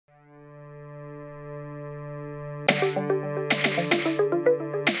Hello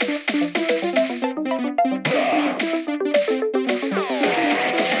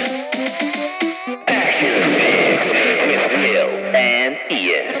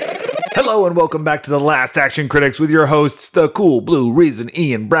and welcome back to The Last Action Critics with your hosts, the Cool Blue Reason,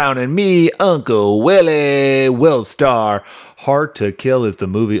 Ian Brown, and me, Uncle Willie Willstar. Hard to Kill is the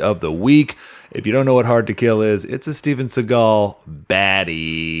movie of the week. If you don't know what Hard to Kill is, it's a Steven Seagal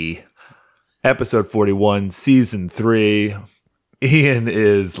baddie. Episode 41, Season 3. Ian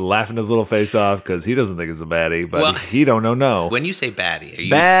is laughing his little face off because he doesn't think it's a baddie, but he don't know. When you say baddie, are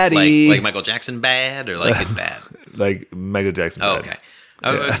you baddie. Like Michael Jackson bad or like it's bad? Like Michael Jackson bad. Oh, okay.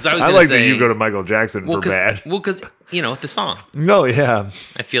 Yeah. I like that you go to Michael Jackson for bad. Well, because, the song. No, yeah.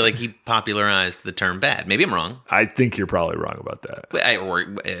 I feel like he popularized the term bad. Maybe I'm wrong. I think you're probably wrong about that.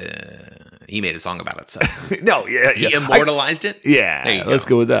 He made a song about it, so. No, yeah. He immortalized it? Yeah, there you let's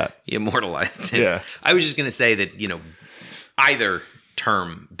go with that. He immortalized it. Yeah. I was just going to say that, either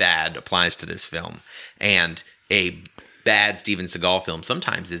term bad applies to this film, and a bad Steven Seagal film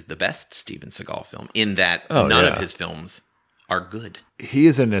sometimes is the best Steven Seagal film, in that none of his films are good. He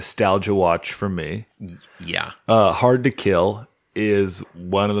is a nostalgia watch for me. Yeah. Hard to Kill is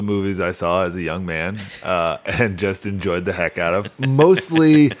one of the movies I saw as a young man and just enjoyed the heck out of.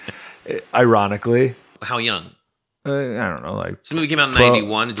 Mostly, ironically. How young? I don't know, like... This movie came out in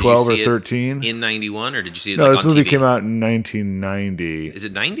 91. Did 12 you see or 13. It in 91, or did you see it on TV? No, this movie came out in 1990. Is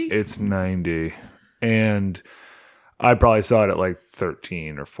it 90? It's 90. And I probably saw it at like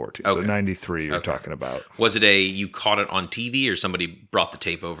 13 or 14. Okay. So 93 you're talking about. Was it you caught it on TV, or somebody brought the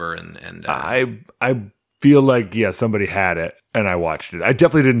tape over and I feel like, somebody had it and I watched it. I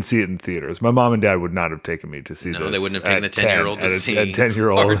definitely didn't see it in theaters. My mom and dad would not have taken me to see this. No, they wouldn't have taken a 10-year-old to see a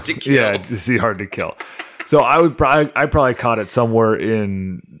 10-year-old. Hard to Kill. Yeah, to see Hard to Kill. So I probably caught it somewhere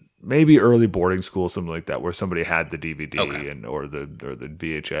in maybe early boarding school, something like that, where somebody had the DVD or the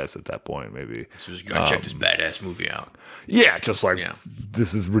VHS at that point, maybe. So you gotta check this badass movie out. Yeah, just like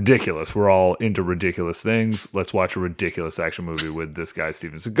this is ridiculous. We're all into ridiculous things. Let's watch a ridiculous action movie with this guy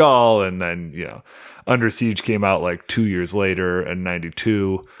Steven Seagal, and then Under Siege came out like 2 years later in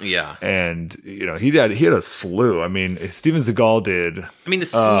 92. Yeah, and he had a slew. I mean, Steven Seagal did. I mean, the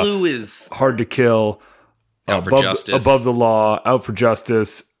slew is Hard to Kill. Out for Justice. Above the Law, Out for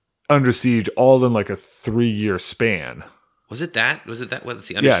Justice, Under Siege, all in like a 3-year span. Was it that? What's the Under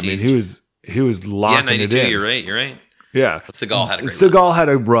Siege? Yeah, I mean, he was locking 92, it in. You're right. Yeah. Seagal had a great Seagal had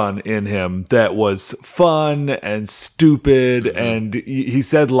a run in him that was fun and stupid, and he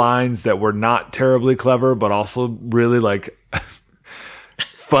said lines that were not terribly clever, but also really like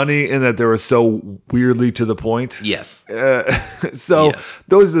funny in that they were so weirdly to the point. Yes.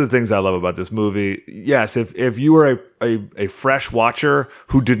 Those are the things I love about this movie. Yes, if you were a fresh watcher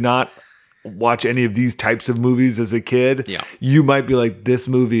who did not watch any of these types of movies as a kid, you might be like, this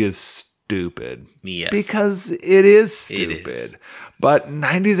movie is stupid. Yes. Because it is stupid. It is. But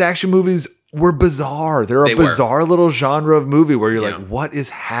 90s action movies were bizarre. They're a bizarre little genre of movie where you're like, what is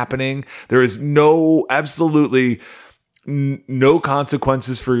happening? There is absolutely no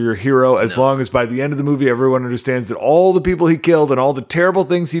consequences for your hero as long as by the end of the movie everyone understands that all the people he killed and all the terrible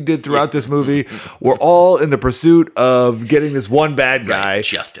things he did throughout this movie were all in the pursuit of getting this one bad guy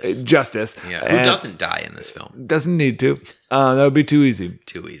justice. Yeah. Who doesn't die in this film? Doesn't need to. That would be too easy.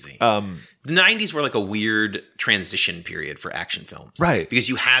 The 90s were like a weird transition period for action films. Right. Because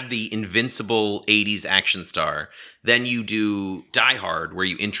you had the invincible 80s action star. Then you do Die Hard, where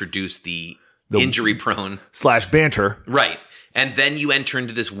you introduce the injury-prone / banter, right? And then you enter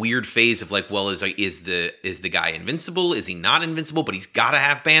into this weird phase of like, well, is the guy invincible? Is he not invincible? But he's got to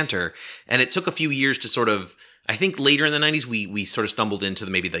have banter. And it took a few years to sort of. I think later in the 90s, we sort of stumbled into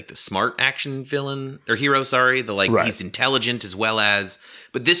maybe like the smart action villain or hero. Sorry, he's intelligent as well as.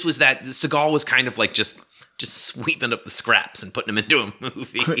 But this was that Seagal was kind of like just sweeping up the scraps and putting them into a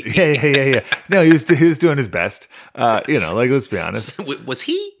movie. Yeah. No, he was doing his best. Let's be honest. Was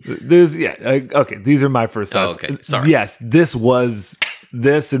he? Okay. These are my first thoughts. Oh, okay. Sorry. Yes, this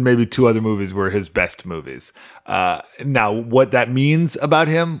and maybe 2 other movies were his best movies. Now, what that means about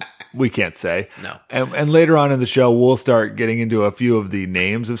him, we can't say. No. And later on in the show, we'll start getting into a few of the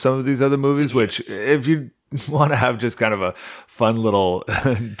names of some of these other movies, which if you want to have just kind of a fun little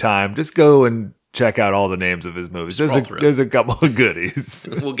time, just go and check out all the names of his movies. There's a couple of goodies.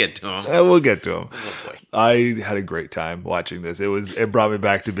 We'll get to them. We'll get to them. Oh, boy. I had a great time watching this. It brought me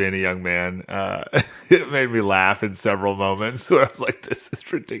back to being a young man. It made me laugh in several moments where I was like, this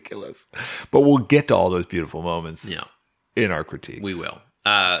is ridiculous. But we'll get to all those beautiful moments in our critiques. We will.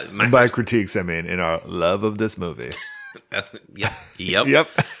 By critiques, I mean in our love of this movie. Yep.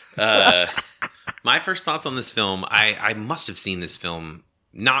 My first thoughts on this film, I must have seen this film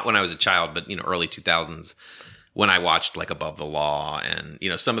not when I was a child, but early 2000s when I watched like Above the Law and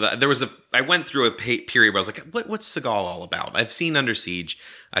some of the I went through a period where I was like, what's Seagal all about? I've seen Under Siege,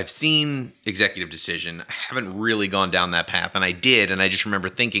 I've seen Executive Decision. I haven't really gone down that path, and I did, and I just remember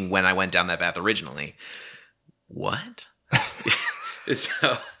thinking when I went down that path originally, what?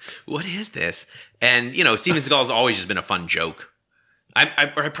 So what is this? And Steven Seagal has always just been a fun joke. I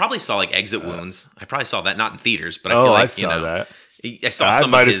probably saw like Exit Wounds. I probably saw that, not in theaters, but I feel like I saw that. I saw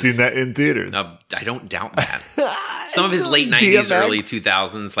some might of have his, seen that in theaters. I don't doubt that. Some of his late 90s, early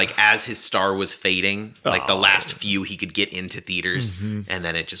 2000s, like as his star was fading, like the last few he could get into theaters, and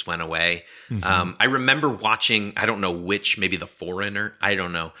then it just went away. I remember watching, I don't know which, maybe The Foreigner, I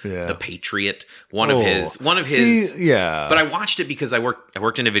don't know, The Patriot, one of his. Yeah. But I watched it because I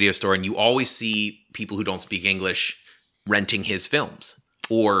worked in a video store, and you always see people who don't speak English renting his films.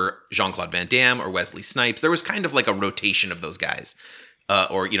 Or Jean-Claude Van Damme or Wesley Snipes. There was kind of like a rotation of those guys.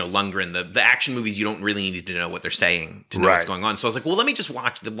 Or Lundgren, the action movies, you don't really need to know what they're saying to know what's going on. So I was like, well, let me just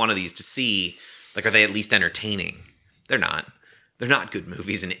watch one of these to see, like, are they at least entertaining? They're not. They're not good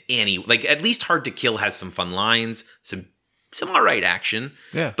movies in any, like, at least Hard to Kill has some fun lines, some all right action.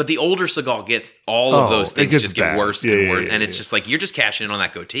 Yeah. But the older Seagal gets, all of those things just get worse and worse. And it's just like, you're just cashing in on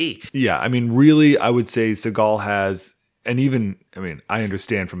that goatee. Yeah. I mean, really, I would say Seagal has... And even, I mean, I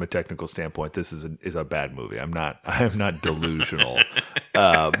understand from a technical standpoint, this is a bad movie. I am not delusional.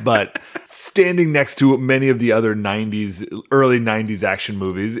 But standing next to many of the other early 90s action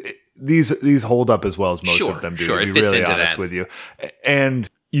movies, these hold up as well as most of them do. Sure, to be really honest with you. And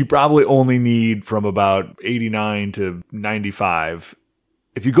you probably only need from about 89 to 95.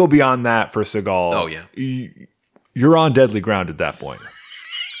 If you go beyond that for Seagal, you're on deadly ground at that point.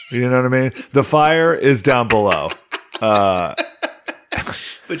 You know what I mean? The fire is down below. But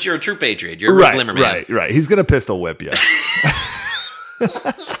you're a true patriot. You're a real glimmer man. Right. He's gonna pistol whip you.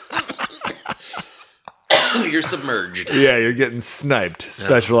 You're submerged. Yeah, you're getting sniped,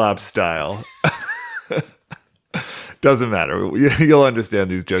 special ops style. Doesn't matter. You'll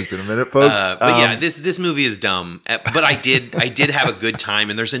understand these jokes in a minute, folks. But this movie is dumb. But I did have a good time,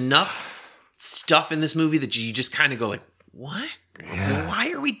 and there's enough stuff in this movie that you just kind of go like, what? Yeah.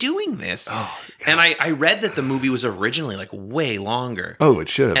 Why are we doing this? Oh, and I read that the movie was originally like way longer. Oh, it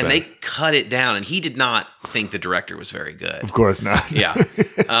should have been. And they cut it down, and he did not think the director was very good. Of course not. Yeah.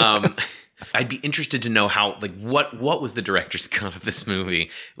 I'd be interested to know how, like, what was the director's cut of this movie?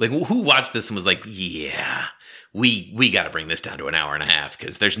 Like, who watched this and was like, yeah, we got to bring this down to an hour and a half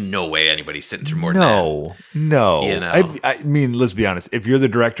because there's no way anybody's sitting through more than that. No. I mean, let's be honest. If you're the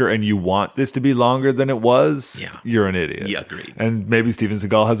director and you want this to be longer than it was, you're an idiot. Yeah, agreed. And maybe Steven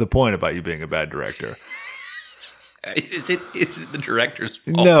Seagal has a point about you being a bad director. Is it the director's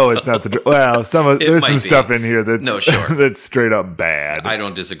fault? No, it's not well, there's some stuff in here that's that's straight up bad. I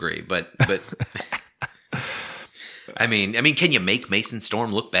don't disagree, but I mean, can you make Mason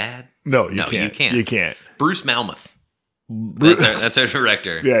Storm look bad? No, you can't. You can't. Bruce Malmuth. That's our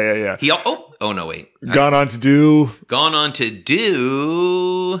director. Yeah. He no, wait. Gone on to do.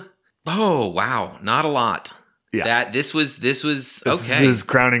 Oh wow, not a lot. Yeah. This was okay. This is his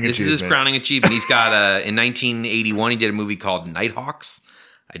crowning achievement. This is his crowning achievement. He's got in 1981 he did a movie called Nighthawks.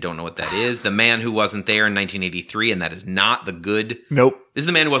 I don't know what that is. The Man Who Wasn't There in 1983, and that is not the good. Nope. This is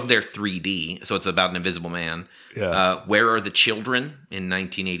The Man Who Wasn't There 3D, so it's about an invisible man. Yeah. Where Are the Children in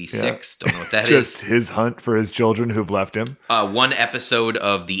 1986. Don't know what that is. Just is. his hunt for his children who've left him. One episode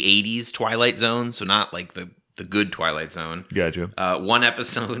of the 80s Twilight Zone, so not like the good Twilight Zone. Gotcha. One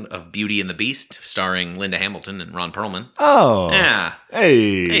episode of Beauty and the Beast, starring Linda Hamilton and Ron Perlman. Oh. Yeah.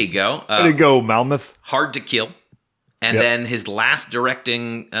 Hey. There you go. Way to go, Malmuth. Hard to Kill. And then his last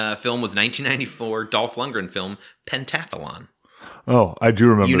directing film was 1994 Dolph Lundgren film, Pentathlon. Oh, I do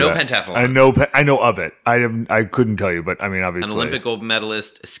remember. You know that. Pentathlon. I know of it. I couldn't tell you, but I mean, obviously, an Olympic gold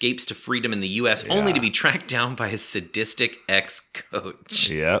medalist escapes to freedom in the U.S. only to be tracked down by his sadistic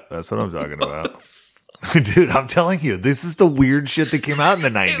ex-coach. Yeah, that's what I'm talking about. Dude, I'm telling you, this is the weird shit that came out in the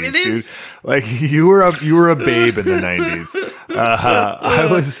 90s, dude. Like you were a babe in the 90s.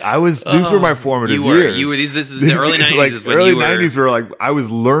 I was these were my formative years. This is the early 90s. Like, is when early you were 90s were like I was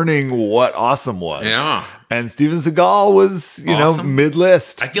learning what awesome was. Yeah. And Steven Seagal was, awesome.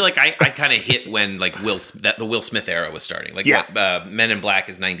 mid-list. I feel like I kind of hit when like the Will Smith era was starting. Like Men in Black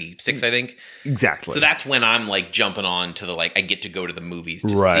is 96, I think. Exactly. So that's when I'm like jumping on to the I get to go to the movies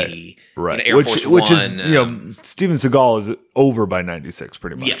to see Air Force One. Which is, Steven Seagal is over by 96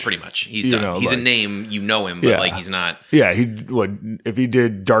 pretty much. Yeah, pretty much. He's done. He's a name, him, but he's not. Yeah, if he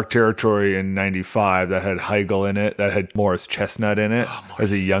did Dark Territory in 95 that had Heigl in it, that had Morris Chestnut in it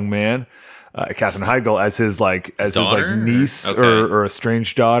as a young man. Katherine Heigl as his daughter? niece Okay. or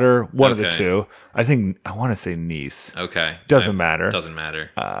estranged daughter, one of the Okay. two. I want to say niece. Okay. Doesn't matter. Doesn't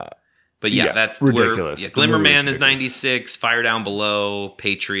matter. But yeah, yeah, that's ridiculous. Yeah, The Glimmer movie is Man is ridiculous. 96. Fire Down Below,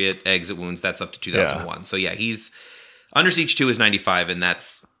 Patriot, Exit Wounds. That's up to 2001. So yeah, he's Under Siege 2 is 95, and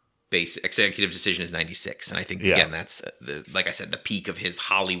that's basic. Executive Decision is 96, and I think Yeah. again that's like I said, the peak of his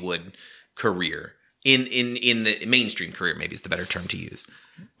Hollywood career in the mainstream career. Maybe is the better term to use.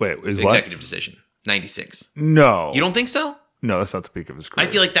 Wait, is Executive Decision 96. what? No, You don't think so? No, that's not the peak of his career.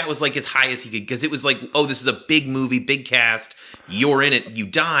 I feel like that was like as high as he could, because it was like, oh, this is a big movie, big cast. You're in it, you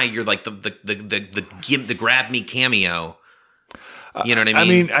die. You're like the grab me cameo. You know what I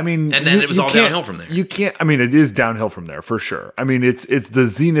mean? I mean, and then it was all can't- downhill from there. You can't. I mean, it is downhill from there for sure. I mean, it's the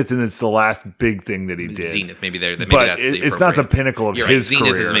zenith, and it's the last big thing that he did. Zenith, maybe maybe but that's the it's not the appropriate- pinnacle of You're his right.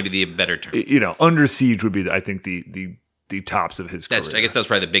 Zenith career. is maybe the better term. You know, Under Siege would be, I think, the tops of his career. I guess that was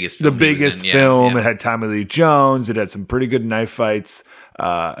probably the biggest the film. he was biggest in. Yeah, film. yeah. It had Tommy Lee Jones. It had some pretty good knife fights.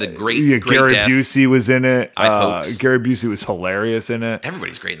 great Gary deaths. Busey was in it. Eye pokes. Gary Busey was hilarious in it.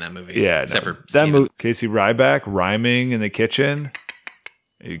 Everybody's great in that movie. Yeah, except no, for that Steven. movie. Casey Ryback rhyming in the kitchen.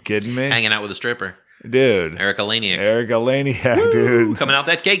 Are you kidding me, Hanging out with a stripper. dude? Erica Laniak. Erica Laniak, dude. Coming out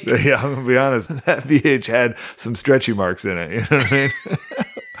that cake. Yeah, I'm gonna be honest. That VH had some stretchy marks in it. You know what I mean?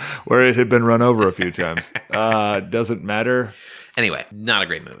 Where it had been run over a few times. Doesn't matter. Anyway, not a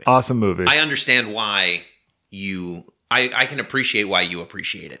great movie. Awesome movie. I understand why I can appreciate why you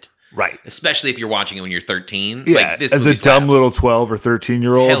appreciate it. Right. Especially if you're watching it when you're 13. Yeah. Like, this as a movie dumb slaps. little 12 or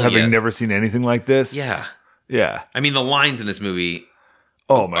 13-year-old, Hell having yes. never seen anything like this. Yeah. Yeah. I mean, the lines in this movie.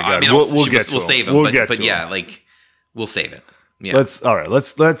 Oh my god. I mean, we'll get to we'll them. save them. We'll get but to yeah, them. like, we'll save it. Yeah. Let's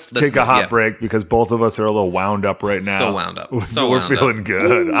take go, a hot yeah. break because both of us are a little wound up right now. So wound up. We're wound feeling up.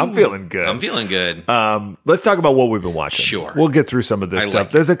 good. I'm feeling good. I'm feeling good. Let's talk about what we've been watching. Sure. We'll get through some of this I stuff. like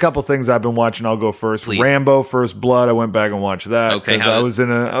it. There's a couple things I've been watching. I'll go first. Please. Rambo: First Blood. I went back and watched that Okay, because I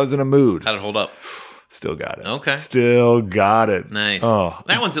was in a mood. How'd it hold up? Still got it. Okay. Still got it. Nice. Oh,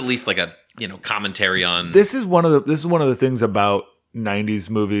 That one's at least like a commentary on. this is one of the things about 90s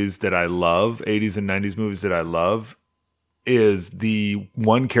movies that I love, 80s and 90s movies that I love, is the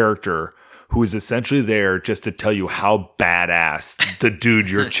one character who is essentially there just to tell you how badass the dude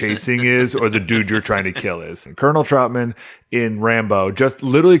you're chasing is or the dude you're trying to kill is. And Colonel Troutman in Rambo just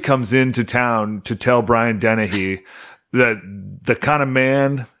literally comes into town to tell Brian Dennehy that the kind of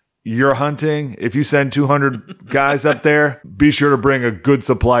man you're hunting, if you send 200 guys up there, be sure to bring a good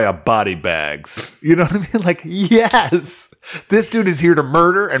supply of body bags. You know what I mean? Like, yes, this dude is here to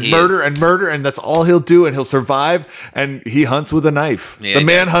murder and He murder is. and murder, and that's all he'll do, and he'll survive. And he hunts with a knife. Yeah, The he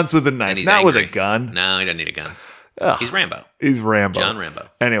man does. hunts with a And knife, he's not with a angry. gun. No, he doesn't need a gun. He's Rambo. He's Rambo. John Rambo.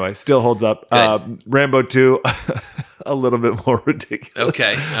 Anyway, still holds up. Good. Rambo 2, a little bit more ridiculous.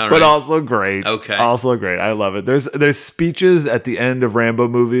 Okay, all But right. also great. Okay. Also great. I love it. There's speeches at the end of Rambo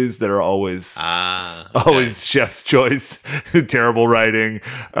movies that are always Okay. always chef's choice. Terrible writing,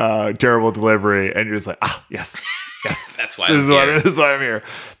 terrible delivery, and you're just like, yes. That's why this I'm here. this is why I'm here.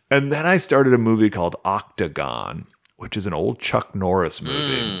 And then I started a movie called Octagon, which is an old Chuck Norris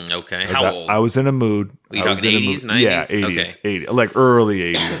movie. Okay. I How was- old? I was in a mood. Were you I was talking in a 80s, mood. Yeah, 90s? 80s, 80s, like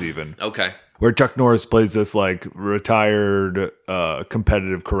early 80s even. Okay. Where Chuck Norris plays this like retired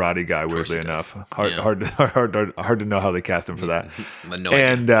competitive karate guy. course Weirdly he does. enough, Yeah. hard to know how they cast him for that. No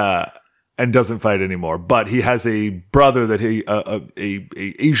idea. And doesn't fight anymore. But he has a brother that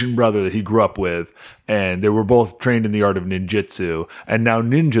a Asian brother that he grew up with, and they were both trained in the art of ninjutsu. And now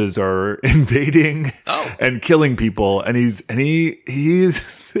ninjas are invading Oh. and killing people. And he's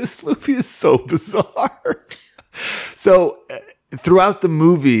this movie is so bizarre. So throughout the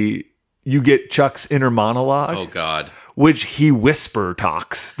movie, you get Chuck's inner monologue, Oh God. which he whisper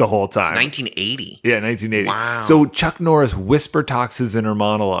talks the whole time. 1980. Yeah, 1980. Wow. So Chuck Norris whisper talks his inner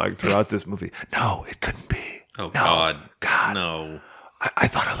monologue throughout this movie. No, it couldn't be. Oh No, God. God. No. I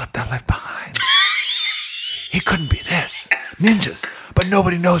thought I left that life behind. He couldn't be this. Ninjas, but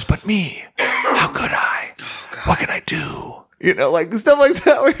nobody knows but me. How could I? What can I do? You know, like stuff like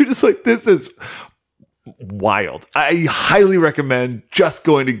that where you're just like, this is wild. I highly recommend just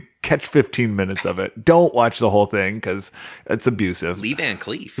going to catch 15 minutes of it. Don't watch the whole thing because it's abusive. Lee Van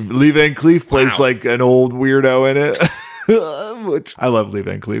Cleef. Lee Van Cleef plays Wow. like an old weirdo in it, which I love Lee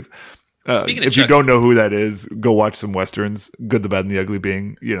Van Cleef. Speaking of If you Chuck- don't know who that is, go watch some Westerns. Good, the Bad, and the Ugly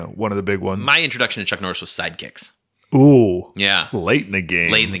being, one of the big ones. My introduction to Chuck Norris was Sidekicks. Ooh. Yeah. Late in the game.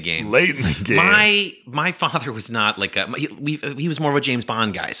 Late in the game. Late in the game. My father was not like he was more of a James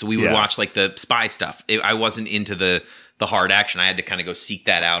Bond guy, so we would Yeah. watch like the spy stuff. I wasn't into the hard action. I had to kind of go seek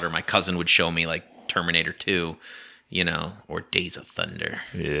that out, or my cousin would show me like Terminator 2. or Days of Thunder.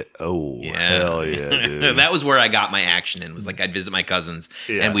 Yeah. Oh, hell yeah, dude. That was where I got my action in. Was like I'd visit my cousins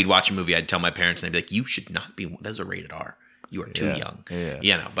and we'd watch a movie. I'd tell my parents and they'd be like, "You should not be. Those are rated R. You are too young."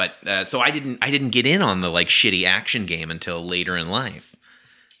 Yeah. But so I didn't get in on the like shitty action game until later in life.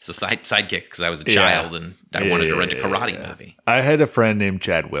 So sidekick because I was a child and I wanted to rent a karate movie. I had a friend named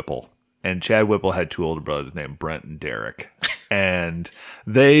Chad Whipple, and Chad Whipple had two older brothers named Brent and Derek. And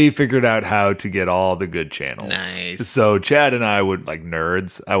they figured out how to get all the good channels. Nice. So Chad and I would like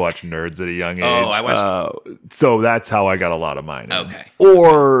Nerds. I watched Nerds at a young age. Oh, I watched. So that's how I got a lot of mine. Okay.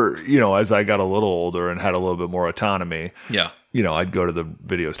 Or, as I got a little older and had a little bit more autonomy. Yeah. I'd go to the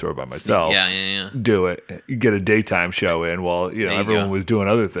video store by myself. Yeah. Do it. Get a daytime show in while, everyone was doing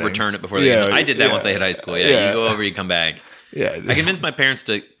other things. Return it before they. I did that once I hit high school. Yeah. You go over, you come back. Yeah. I convinced my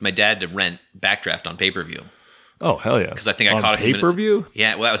dad to rent Backdraft on pay-per-view. Oh, hell yeah. Because I think I caught a few minutes. Pay-per-view?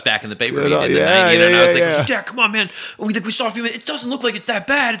 Yeah, well, that was back in the pay-per-view. Did the 90, and I was like, Dad, come on, man. We saw a few minutes. It doesn't look like it's that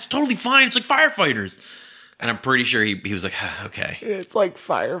bad. It's totally fine. It's like firefighters. And I'm pretty sure he was like, okay. It's like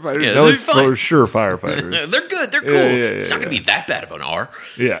firefighters. Yeah, no, it's for sure firefighters. They're good. They're cool. It's not going to be that bad of an R.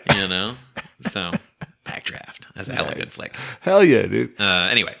 Yeah. So, Backdraft. That's a hella good flick. Hell yeah, dude.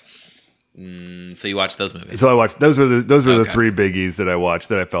 Anyway. So you watched those movies? So I watched those were the three biggies that I watched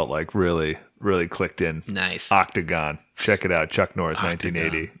that I felt like really clicked in. Nice. Octagon. Check it out. Chuck Norris,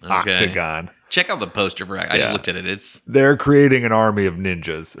 1980. Okay. Octagon. Check out the poster for. I just looked at it. They're creating an army of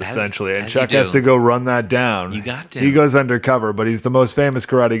ninjas essentially, and Chuck has to go run that down. You got to. He goes undercover, but he's the most famous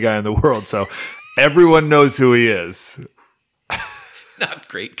karate guy in the world, so everyone knows who he is. Not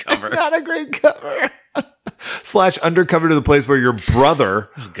great cover. Not a great cover. / undercover to the place where your brother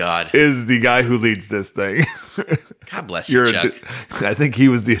is the guy who leads this thing. God bless you, Chuck. I think he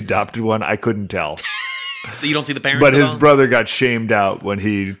was the adopted one. I couldn't tell. You don't see the parents But his brother got shamed out when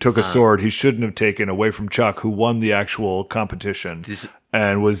he took a sword he shouldn't have taken away from Chuck, who won the actual competition.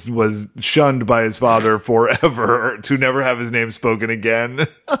 And was shunned by his father forever to never have his name spoken again.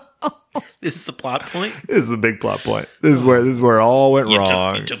 This is the plot point? This is a big plot point. This is where it all went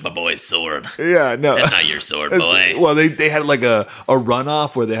wrong. You took my boy's sword. Yeah, no. That's not your sword, boy. Well, they had like a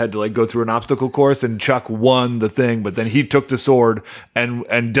runoff where they had to like go through an obstacle course, and Chuck won the thing, but then he took the sword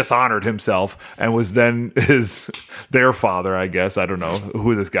and dishonored himself and was then their father, I guess. I don't know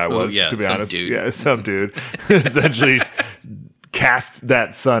who this guy was, to be honest. Dude. Yeah, some dude. Essentially cast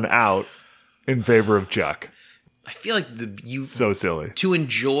that son out in favor of Chuck. I feel like so silly. To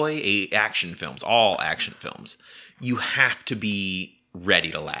enjoy all action films, you have to be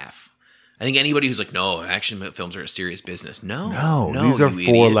ready to laugh. I think anybody who's like, no, action films are a serious business. No, these are for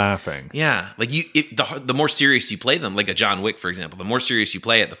idiot. laughing. Yeah, like the more serious you play them, like a John Wick, for example, the more serious you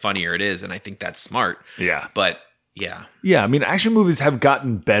play it, the funnier it is, and I think that's smart. Yeah, but yeah. I mean, action movies have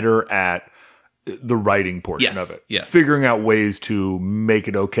gotten better at the writing portion of it. Yes, figuring out ways to make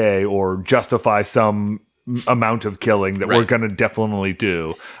it okay or justify some amount of killing that we're going to definitely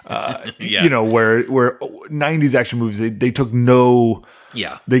do. Where 90s action movies, they took no...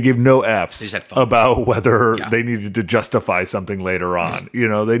 Yeah. They gave no F's about whether they needed to justify something later on.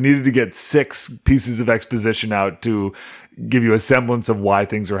 They needed to get 6 pieces of exposition out to give you a semblance of why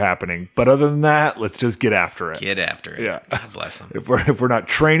things are happening. But other than that, let's just get after it. Yeah. God bless them. If we're not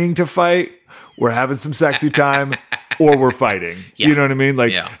training to fight, we're having some sexy time, or we're fighting. Yeah. You know what I mean?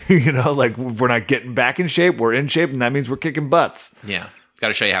 Like, like if we're not getting back in shape, we're in shape, and that means we're kicking butts. Yeah. Got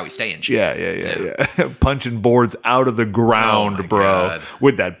to show you how we stay in shape. Yeah. Punching boards out of the ground, bro. God.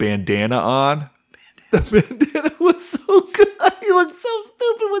 With that bandana on. The bandana was so good. He looked so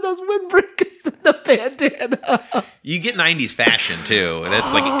stupid with those windbreakers and the bandana. You get 90s fashion, too.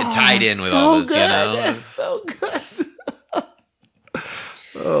 That's like tied in with all this, good. That's so good.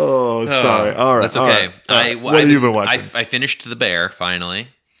 Oh, sorry. All right. That's okay. What have you been watching? I finished The Bear, finally.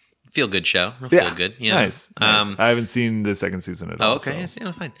 Feel good show. Feel good. Yeah. Nice. I haven't seen the second season at all. Oh, okay. So.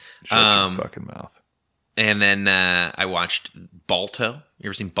 Yeah, fine. Shut your fucking mouth. And then I watched Balto. You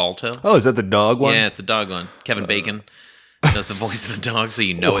ever seen Balto? Oh, is that the dog one? Yeah, it's the dog one. Kevin Bacon does the voice of the dog, so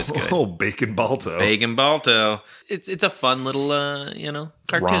it's good. Oh, Bacon Balto. Bacon Balto. It's a fun little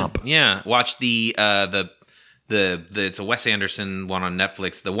cartoon. Romp. Yeah. Watch it's a Wes Anderson one on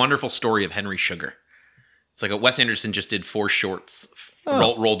Netflix. The Wonderful Story of Henry Sugar. It's like Wes Anderson just did 4 shorts,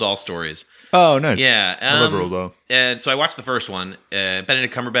 Roald Dahl stories. Oh, nice. Yeah. I love Roald Dahl. And so I watched the first one.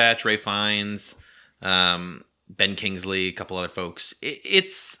 Benedict Cumberbatch, Ray Fiennes, Ben Kingsley, a couple other folks.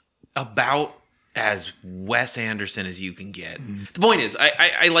 It's about as Wes Anderson as you can get. The point is,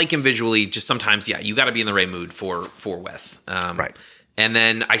 I like him visually. Just sometimes, you got to be in the right mood for Wes. Right. And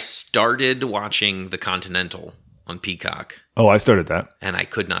then I started watching The Continental on Peacock, Oh, I started that. and I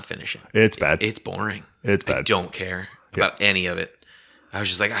could not finish it. It's bad. It's boring. It's I bad. don't care about any of it. I was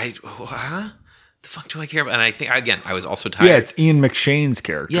just like, the fuck do I care about? And I think, again, I was also tired. Yeah, it's Ian McShane's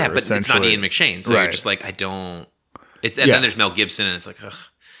character. Yeah, but it's not essentially. Ian McShane. So you're Right. just like, I don't. And then there's Mel Gibson, and it's like, ugh,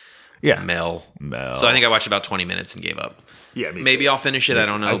 Yeah. Mel. So I think I watched about 20 minutes and gave up. Yeah, me Maybe too. I'll finish it. I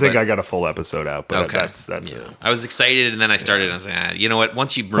don't know. I think I got a full episode out, but Okay. that's Yeah. it. I was excited, and then I started, and I was like, you know what?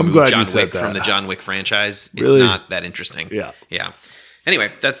 Once you remove glad you John said Wick from that. the John Wick franchise, it's Really? not that interesting. Yeah. Yeah.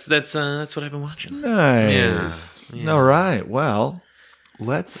 Anyway, that's what I've been watching. Nice. Yeah. All right. Well,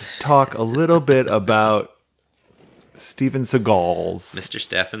 let's talk a little bit about Steven Seagal's Mr.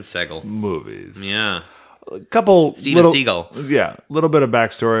 Stefan Segal. movies. Yeah. A couple Steven little, Seagal. Yeah, a little bit of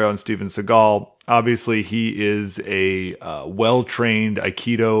backstory on Steven Seagal. Obviously, he is a well-trained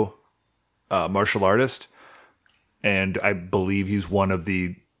Aikido martial artist, and I believe he's one of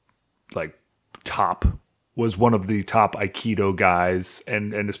the top Aikido guys,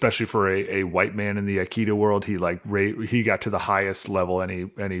 and especially for a white man in the Aikido world, he got to the highest level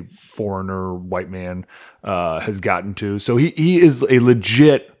any foreigner white man has gotten to. So he is a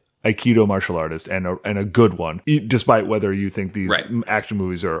legit Aikido martial artist and a good one, despite whether you think these Right. action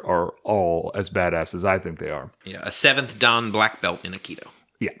movies are all as badass as I think they are. Yeah. A 7th Dan black belt in Aikido.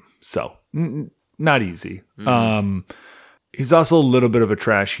 Yeah, so not easy. He's also a little bit of a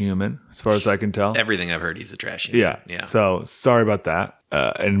trash human, as far as I can tell. Everything I've heard, he's a trash human. Yeah. Yeah. So sorry about that.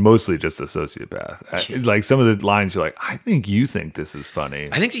 And mostly just a sociopath. Like some of the lines, you're like, I think you think this is funny.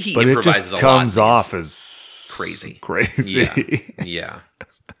 I think he but it improvises just a lot. comes off as crazy. Crazy. Yeah. Yeah.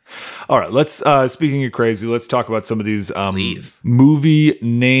 All right. Let's, speaking of crazy, let's talk about some of these Please. movie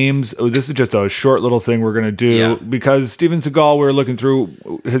names. Oh, this is just a short little thing we're going to do Yeah. because Steven Seagal, we're looking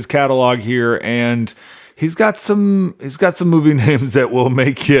through his catalog here, and he's got some movie names that will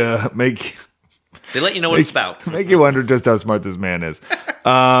make They let you know what it's about. make you wonder just how smart this man is.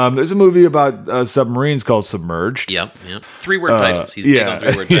 There's a movie about submarines called Submerged. Yep. 3-word titles. He's big on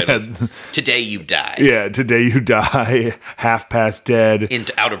 3-word titles. Yeah. Today You Die. Yeah, Today You Die, Half Past Dead,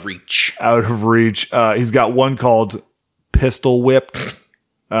 Into Out of Reach. Out of Reach. He's got one called Pistol Whipped.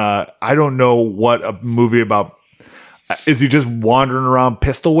 I don't know what a movie about. Is he just wandering around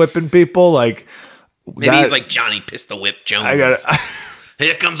pistol whipping people? Like Maybe he's like Johnny Pistol Whip Jones. I got.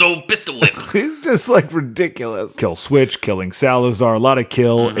 Here comes old Pistol Whip. He's just like ridiculous. Kill Switch, Killing Salazar, a lot of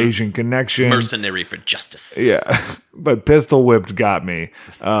kill, Asian Connection. Mercenary for Justice. Yeah, but Pistol Whipped got me.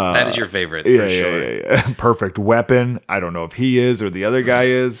 That is your favorite, Yeah, for sure. yeah. Perfect Weapon. I don't know if he is or the other guy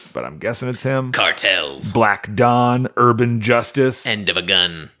is, but I'm guessing it's him. Cartels. Black Dawn, Urban Justice, End of a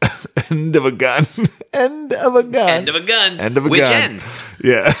gun. End of a Gun, End of a Gun, End of a gun. End of a Which gun. end?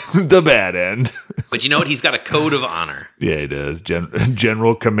 Yeah, the bad end. But you know what? He's got a code of honor. Yeah, he does.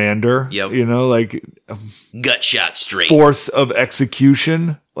 General Commander. Yep. You know, like Gut shot straight. Force of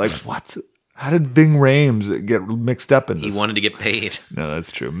Execution. Like what? How did Ving Rhames get mixed up in this? He wanted to get paid. No,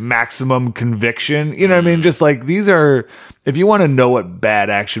 that's true. Maximum Conviction. You know what I mean? Just like these are, if you want to know what bad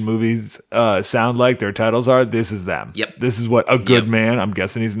action movies sound like, their titles are, this is them. Yep. This is what A Good Yep. Man, I'm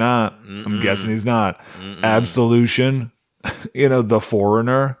guessing he's not. I'm guessing he's not. Absolution. You know, The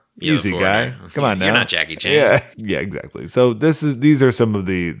Foreigner. Yeah, Easy The guy. Foreigner. Come on now. You're not Jackie Chan. Yeah. Yeah, exactly. So these are some of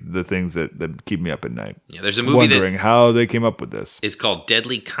the things that keep me up at night. Yeah, there's a movie Wondering how they came up with this. that is called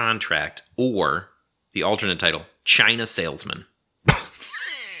Deadly Contract, or the alternate title, China Salesman.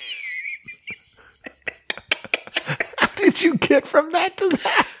 How did you get from that to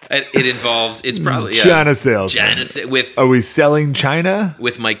that? It involves, it's probably China sales. with Are we selling China?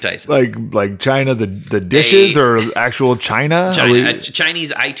 with Mike Tyson. Like China, the dishes, or actual China? A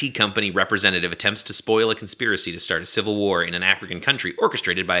Chinese IT company representative attempts to spoil a conspiracy to start a civil war in an African country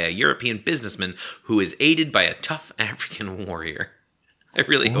orchestrated by a European businessman who is aided by a tough African warrior. I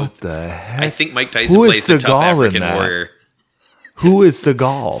really hope. What the heck? I think Mike Tyson Who is plays the tough Seagal in African that? warrior. Who is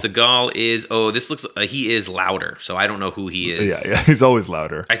Seagal? Seagal is, he is louder, so I don't know who he is. Yeah, he's always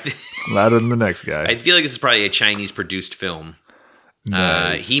louder. Louder than the next guy. I feel like this is probably a Chinese produced film.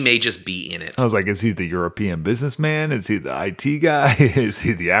 Nice. He may just be in it. I was like, is he the European businessman? Is he the IT guy? Is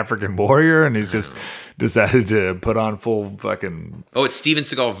he the African warrior? And he's just decided to put on full fucking... Oh, it's Steven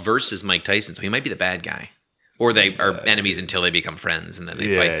Seagal versus Mike Tyson, so he might be the bad guy. Or they are enemies until they become friends, and then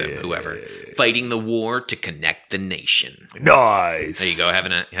they fight whoever. Fighting the war to connect the nation. Nice. There you go,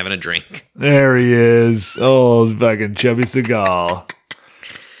 having a drink. There he is. Oh, fucking chubby Seagal.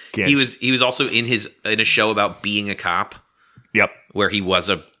 He was also in a show about being a cop. Yep. Where he was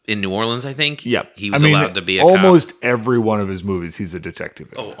in New Orleans, I think. Yep. He was allowed to be a cop. almost every one of his movies, he's a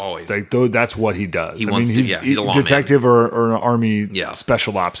detective. Oh, always. Like, that's what he does. He wants to. Yeah, he's a lawman. detective or an army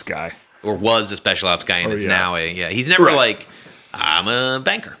special ops guy. or was a special ops guy and is yeah. now he's never Right. like, I'm a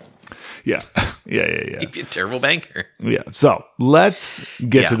banker. Yeah. Yeah. He'd be a terrible banker. Yeah. So let's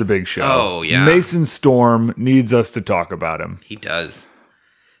get to the big show. Oh, yeah. Mason Storm needs us to talk about him. He does.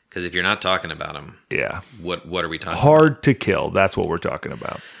 Because if you're not talking about him, Yeah. what are we talking about? Hard to kill. That's what we're talking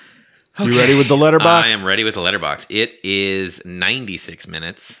about. You ready with the letterbox? I am ready with the letterbox. It is 96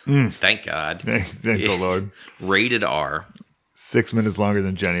 minutes. Thank God. Thank the Lord. Rated R. 6 minutes longer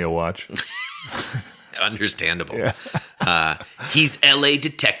than Jenny will watch. Understandable. He's LA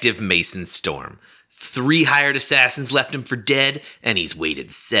detective Mason Storm. 3 hired assassins left him for dead, and he's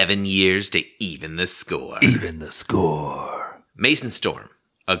waited 7 years to even the score. Even the score. Mason Storm.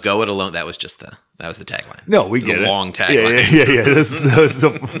 A go it alone. That was the tagline. No, we It was get a it. long tagline. Yeah. This is a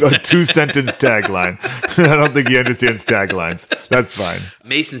 2-sentence tagline. I don't think he understands taglines. That's fine.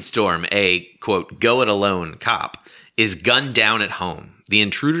 Mason Storm, a, quote, go it alone cop, is gunned down at home. The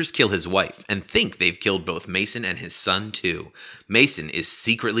intruders kill his wife and think they've killed both Mason and his son, too. Mason is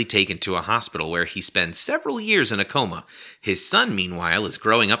secretly taken to a hospital where he spends several years in a coma. His son, meanwhile, is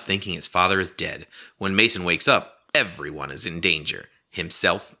growing up thinking his father is dead. When Mason wakes up, everyone is in danger.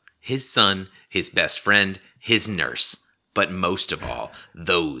 Himself, his son, his best friend, his nurse, but most of all,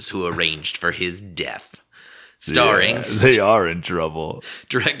 those who arranged for his death. Starring... Yeah, they are in trouble.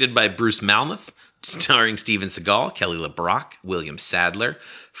 Directed by Bruce Malmuth, starring Steven Seagal, Kelly LeBrock, William Sadler,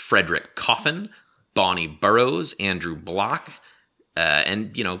 Frederick Coffin, Bonnie Burrows, Andrew Block,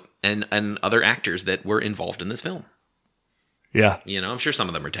 and other actors that were involved in this film. Yeah. I'm sure some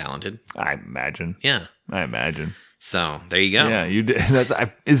of them are talented. I imagine. Yeah. I imagine. So there you go. Yeah, you did.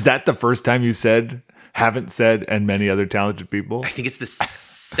 Is that the first time you haven't said, and many other talented people? I think it's the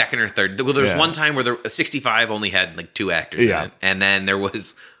second or third. Well, there was one time where 65 only had like 2 actors in it. And then there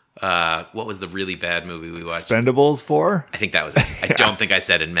was, what was the really bad movie we watched? Expendables 4? I think that was it. I don't think I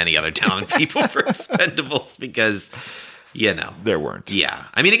said in many other talented people for Expendables because, there weren't. Yeah.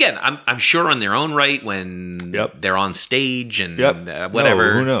 I mean, again, I'm sure on their own right when they're on stage and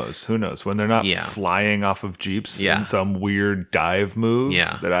whatever. No, who knows? When they're not flying off of Jeeps in some weird dive move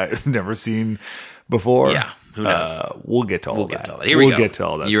that I've never seen before. Yeah. Who knows? We'll get to all that. Here we go. We'll get to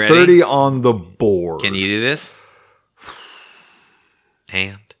all that. You ready? 30 on the board. Can you do this?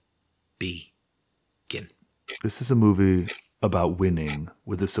 And begin. This is a movie about winning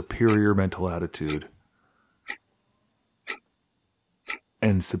with a superior mental attitude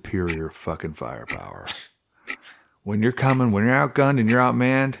and superior fucking firepower. When you're outgunned and you're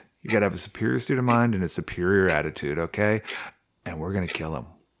outmanned, you gotta have a superior state of mind and a superior attitude, okay? And we're gonna kill them.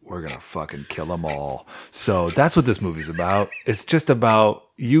 We're gonna fucking kill them all. So that's what this movie's about. It's just about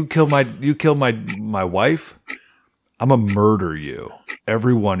you kill my wife. I'm gonna murder you,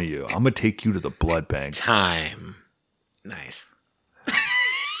 every one of you. I'm gonna take you to the blood bank. Time. Nice.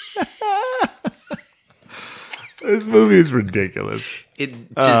 This movie is ridiculous.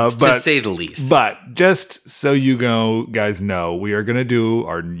 To say the least. But just so you guys know, we are going to do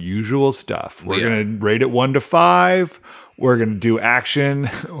our usual stuff. We're going to rate it 1 to 5. We're going to do action.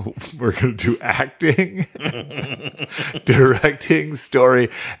 We're going to do acting, directing, story,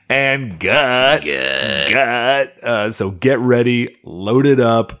 and gut. So get ready, load it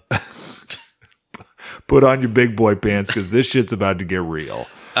up, put on your big boy pants because this shit's about to get real.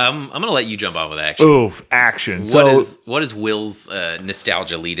 I'm going to let you jump on with action. Oof, action. What does Will's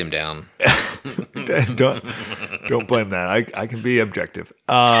nostalgia lead him down? don't blame that. I can be objective.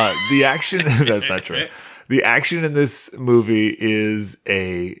 The action, that's not true. The action in this movie is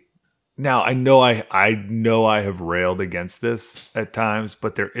now I know I have railed against this at times,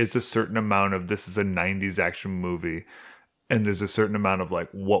 but there is a certain amount of this is a 90s action movie. And there's a certain amount of like,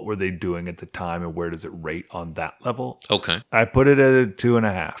 what were they doing at the time and where does it rate on that level? Okay. I put it at a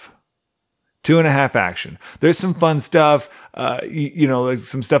 2.5. 2.5 action. There's some fun stuff, like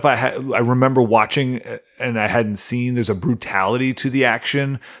some stuff I remember watching and I hadn't seen. There's a brutality to the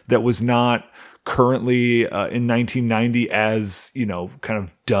action that was not currently in 1990 as, kind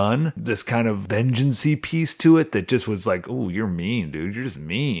of done. This kind of vengeance-y piece to it that just was like, oh, you're mean, dude. You're just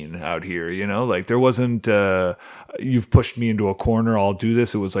mean out here, Like there wasn't, you've pushed me into a corner, I'll do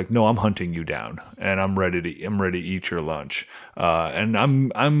this. It was like, no, I'm hunting you down and I'm ready to eat your lunch. And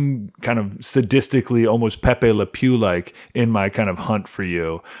I'm kind of sadistically, almost Pepe Le Pew like in my kind of hunt for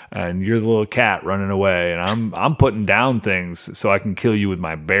you. And you're the little cat running away, and I'm putting down things so I can kill you with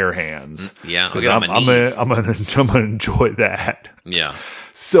my bare hands. Yeah, I'll get on my knees. I'm gonna enjoy that. Yeah.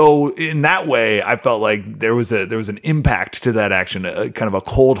 So in that way, I felt like there was an impact to that action, kind of a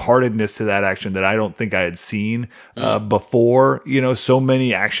cold-heartedness to that action that I don't think I had seen before. So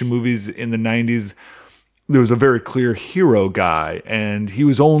many action movies in the 90s. there was a very clear hero guy, and he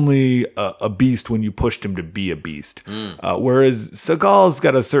was only a beast when you pushed him to be a beast. Whereas Seagal's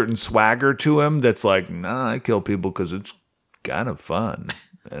got a certain swagger to him that's like, nah, I kill people because it's kind of fun,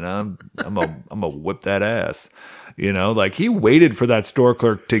 and I'm a whip that ass. You know, like he waited for that store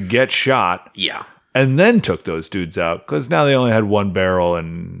clerk to get shot. Yeah. And then took those dudes out because now they only had one barrel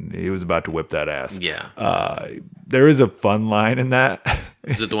and he was about to whip that ass. Yeah. There is a fun line in that.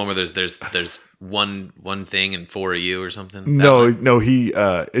 Is it the one where there's one thing and 4 of you or something? No,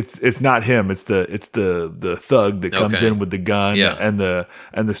 it's not him. It's the thug that comes in with the gun. Yeah. And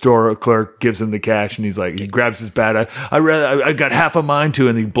the store clerk gives him the cash and he's like, he grabs his bat. I got half of mine too,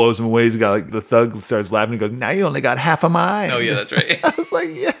 and he blows him away. He's got like, the thug starts laughing and goes, now you only got half of mine. Oh yeah, that's right. I was like,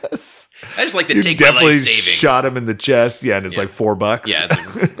 yes. I just like to You take my life definitely savings. shot him in the chest. Yeah, and it's like $4. Yeah,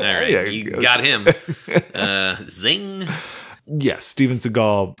 it's all right. Yeah, You got him. Zing. Yes, Steven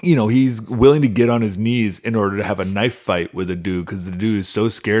Seagal, he's willing to get on his knees in order to have a knife fight with a dude because the dude is so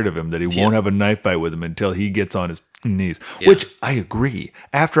scared of him that he won't have a knife fight with him until he gets on his knees, which I agree.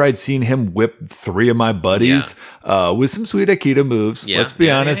 After I'd seen him whip 3 of my buddies with some sweet Aikido moves, let's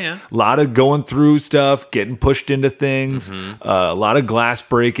be honest, a lot of going through stuff, getting pushed into things, a lot of glass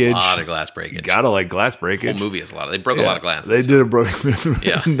breakage. Gotta like glass breakage. The whole movie has a lot of, they broke a lot of glass. They did a broken.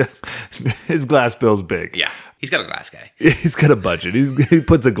 His glass bill's big. Yeah. He's got a glass guy. He's got a budget. He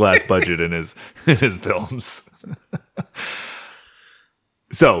puts a glass budget in his films.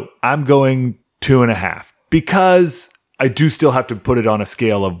 So I'm going 2.5 because I do still have to put it on a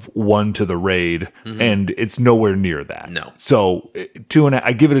scale of 1 to the Raid, and it's nowhere near that. No. So 2.5.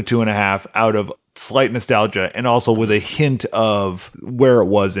 I give it a 2.5 out of slight nostalgia, and also with a hint of where it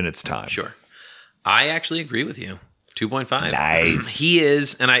was in its time. Sure. I actually agree with you. 2.5. Nice. He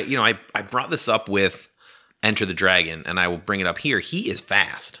is, and I brought this up with Enter the Dragon, and I will bring it up here. He is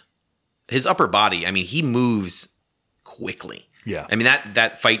fast. His upper body, I mean, he moves quickly. Yeah. I mean,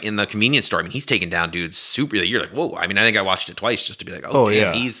 that fight in the convenience store, I mean, he's taking down dudes super. You're like, whoa. I mean, I think I watched it twice just to be like, oh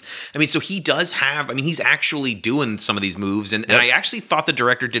damn. Yeah. So he does have, I mean, he's actually doing some of these moves. And I actually thought the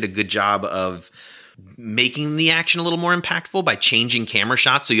director did a good job of making the action a little more impactful by changing camera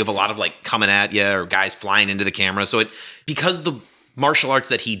shots. So you have a lot of like coming at you or guys flying into the camera. So because the martial arts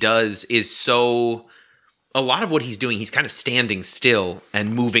that he does is so, a lot of what he's doing, he's kind of standing still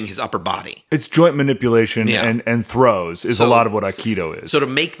and moving his upper body. It's joint manipulation and throws is a lot of what Aikido is. So to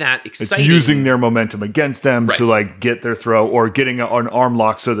make that exciting, it's using their momentum against them to like get their throw or getting an arm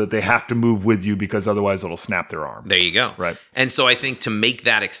lock so that they have to move with you because otherwise it'll snap their arm. There you go. Right. And so I think to make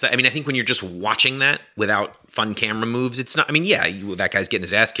that exciting, I mean, I think when you're just watching that without fun camera moves, it's not, I mean, that guy's getting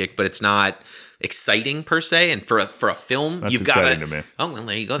his ass kicked, but it's not exciting per se. And for a film, that's you've got to. Oh well,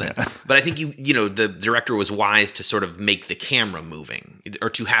 there you go then. Yeah. But I think the director was wise to sort of make the camera moving, or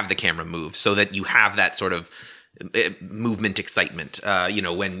to have the camera move, so that you have that sort of movement excitement.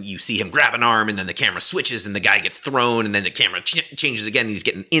 When you see him grab an arm and then the camera switches and the guy gets thrown and then the camera changes again and he's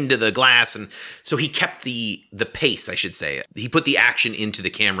getting into the glass, and so he kept the pace, I should say. He put the action into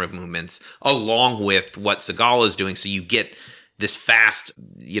the camera movements along with what Seagal is doing, so you get this fast,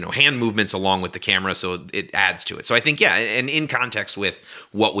 hand movements along with the camera, so it adds to it. So I think, and in context with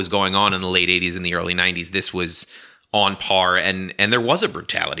what was going on in the late 80s and the early 90s, this was on par, and there was a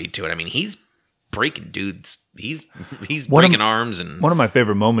brutality to it. I mean, he's breaking dudes. He's breaking arms. And one of my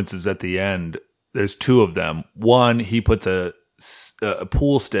favorite moments is at the end. There's 2 of them. One, he puts a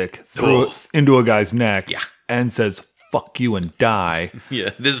pool stick into a guy's neck and says, fuck you and die. Yeah,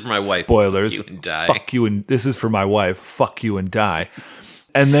 this is for my wife. Spoilers. Fuck you and die. Fuck you and this is for my wife. Fuck you and die.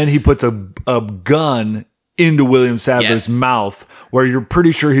 And then he puts a gun into William Sadler's mouth, where you're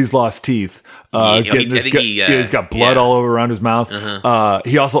pretty sure he's lost teeth. He's got blood all over around his mouth.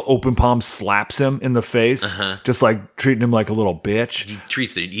 He also open palm slaps him in the face, just like treating him like a little bitch. He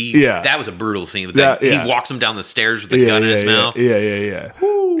treats that was a brutal scene. He walks him down the stairs with the gun in his mouth.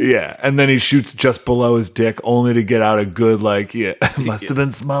 Yeah, and then he shoots just below his dick, only to get out a good must have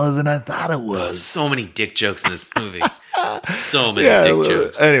been smaller than I thought it was. So many dick jokes in this movie. So many dick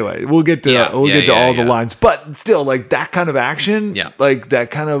jokes. Anyway, we'll get to all the lines, but still, like that kind of action, like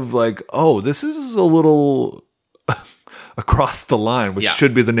that kind of like, oh, this is a little across the line, which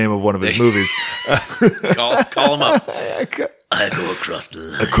should be the name of one of his movies. Call him up. I go across the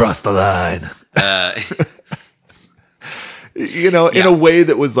line. Across the line. In a way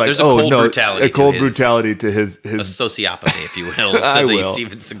that was like, there's a cold brutality to his a sociopathy, if you will, to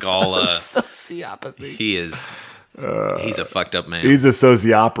Steven Seagal. Sociopathy. He is. He's a fucked up man. He's a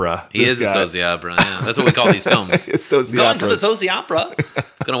sociopera. He is a sociopera. Yeah. That's what we call these films. Going to the sociopera.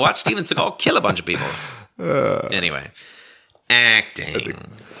 Gonna watch Steven Seagal kill a bunch of people. Anyway, acting.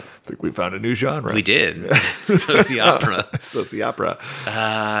 think we found a new genre. We did. Sociopera. Sociopera.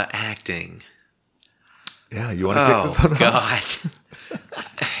 Acting. Yeah, you want to kick this one off? God.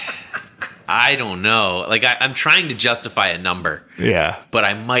 I don't know. Like, I'm trying to justify a number. Yeah. But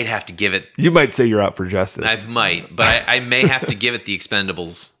I might have to give it. You might say you're out for justice. I might, but I may have to give it the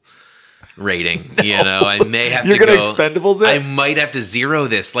Expendables rating. You know, I may have You're to gonna go. Expendables it? I might have to zero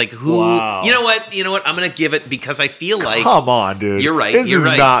this. Like, who? Wow. You know what? I'm going to give it because I feel like. Come on, dude. You're right. This You're is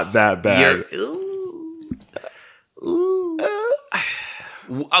right. not that bad.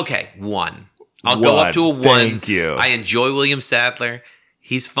 Okay, 1. I'll go up to a 1. Thank you. I enjoy William Sadler.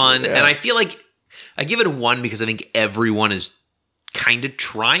 He's fun. Yeah. And I feel like I give it a 1 because I think everyone is kind of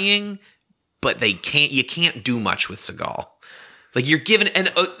trying, but you can't do much with Seagal. Like, you're given,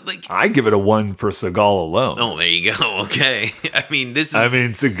 and like, I give it a 1 for Seagal alone. oh, there you go. Okay. I mean,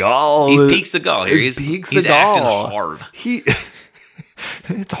 Seagal. he's peak Seagal here. He's peak He's Seagal. acting hard.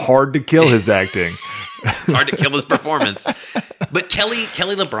 It's hard to kill his acting. It's hard to kill his performance. But Kelly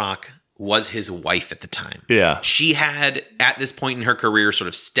LeBrock was his wife at the time. Yeah. She had, at this point in her career, sort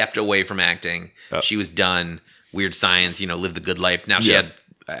of stepped away from acting. She was done. Weird Science, lived the good life. Now she had,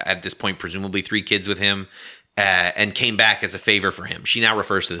 at this point, presumably 3 kids with him, and came back as a favor for him. She now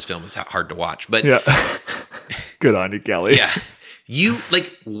refers to this film as hard to watch. But Yeah. Good on you, Kelly. yeah, you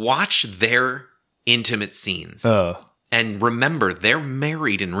watch their intimate scenes and remember they're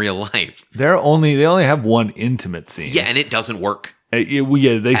married in real life. They only have one intimate scene. Yeah, and it doesn't work. They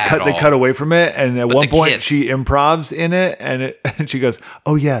all. cut away from it, and at one the point kiss. she improvs in it, and she goes,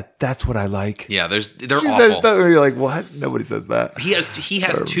 "Oh yeah, that's what I like." Yeah, they're She awful. says stuff where you're like, "What?" Nobody says that. He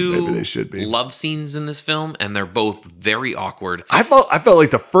has Or 2 maybe they should be. love scenes in this film, and they're both very awkward. I felt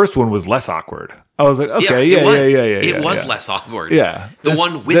like the first one was less awkward. I was like, okay, it was. yeah. It was yeah. less awkward. Yeah. The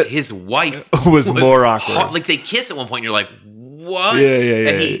one with his wife was more awkward. hard. Like, they kiss at one point, and you're like, what? Yeah. And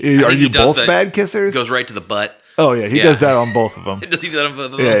I Are think you does both bad kissers? Goes right to the butt. Oh yeah, he Yeah. does that on both of them. Does he do that on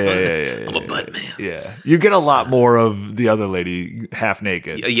both of them? Yeah. I'm a butt man. Yeah, you get a lot more of the other lady half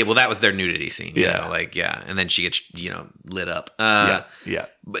naked. Yeah, well, that was their nudity scene. Yeah. and then she gets lit up. Yeah.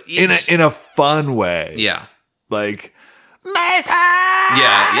 But In a fun way. yeah, Like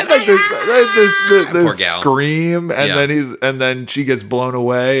yeah. like the Poor gal. scream, and Yeah. then she gets blown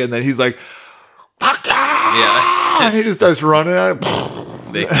away, and then he's like, "Fuck yeah!" Yeah. And he just starts running out.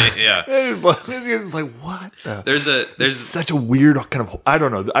 yeah. You're just like, what? There's Such a weird kind of. I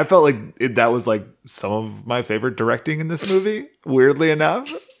don't know. I felt like that was like some of my favorite directing in this movie. Weirdly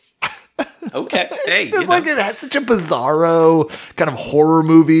enough. okay. Hey, It's like it had such a bizarro kind of horror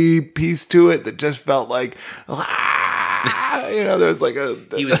movie piece to it that just felt like, there's like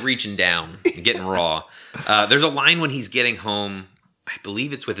he was reaching down, getting raw. There's a line when he's getting home. I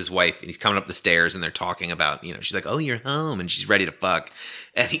believe it's with his wife, and he's coming up the stairs, and they're talking about, she's like, "Oh, you're home," and she's ready to fuck,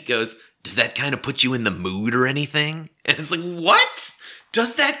 and he goes, "Does that kind of put you in the mood or anything?" And it's like, what?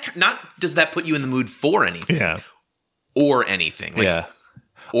 Does that put you in the mood for anything? Yeah. Or anything? Like, Yeah.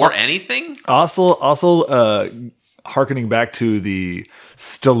 Or anything? Also, hearkening back to the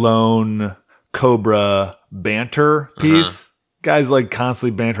Stallone Cobra banter piece. Guys like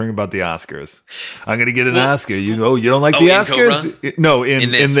constantly bantering about the Oscars. I'm gonna get an Oscar. You don't like the in Oscars? No,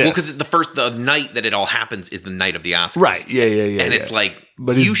 in this. Well, because the night that it all happens is the night of the Oscars. Right. Yeah. And it's like,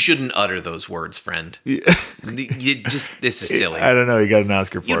 But you shouldn't utter those words, friend. This is silly. I don't know. You got an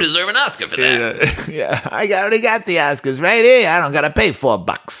Oscar for You it. deserve an Oscar for that. Yeah. I already got the Oscars right here. I don't gotta pay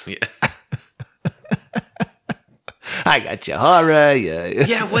 $4. Yeah. I got your horror. Yeah.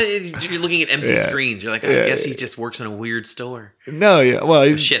 Yeah, you're looking at empty screens. You're like, I guess he just works in a weird store. No. Yeah.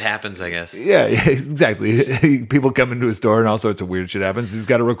 Well, Shit happens, I guess. Yeah, exactly. People come into his store and all sorts of weird shit happens. He's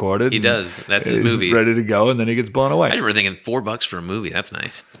got to record it. He does. That's his he's movie. ready to go, and then he gets blown away. I remember thinking $4 for a movie. That's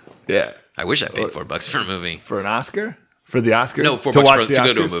nice. Yeah. I wish I paid $4 for a movie. For an Oscar? For the Oscars? No, $4 to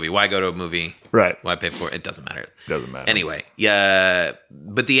go to a movie. Why go to a movie? Right. Why pay for it? It doesn't matter. Doesn't matter. Anyway, yeah,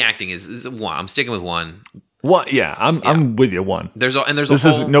 but the acting is 1. I'm sticking with 1. What? Yeah, I'm with you. 1. There's a This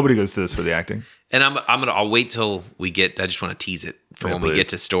whole, is nobody goes to this for the acting. and I'll wait till we get. I just want to tease it for Yeah, when we please. get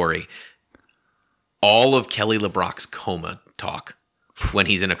to story. All of Kelly LeBrock's coma talk when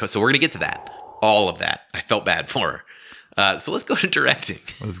he's in a so we're gonna get to that. All of that. I felt bad for her. So let's go to directing.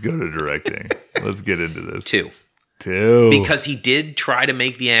 Let's go to directing. Let's get into this. 2. 2. Because he did try to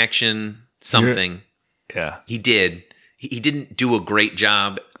make the action something. Yeah. He did. He didn't do a great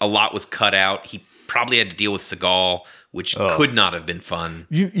job. A lot was cut out. He probably had to deal with Seagal, which could not have been fun.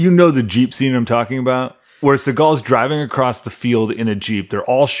 You know the Jeep scene I'm talking about? Where Seagal's driving across the field in a Jeep. They're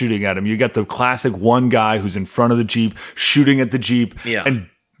all shooting at him. You got the classic one guy who's in front of the Jeep shooting at the Jeep. Yeah. And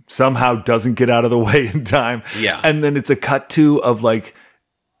somehow doesn't get out of the way in time. Yeah. And then it's a cut to of like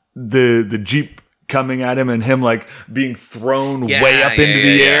the Jeep coming at him and him like being thrown way up into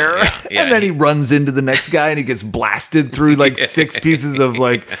the air. And then he runs into the next guy and he gets blasted through like 6 pieces of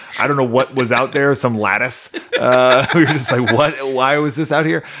like, I don't know what was out there, some lattice. We were just like, what? Why was this out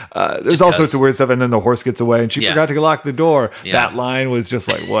here? There's all sorts of weird stuff. And then the horse gets away and she forgot to lock the door. That line was just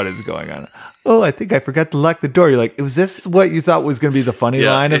like, what is going on? Oh, I think I forgot to lock the door. You're like, was this what you thought was going to be the funny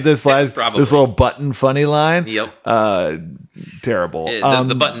line of this line? This little button funny line? Yep. Terrible.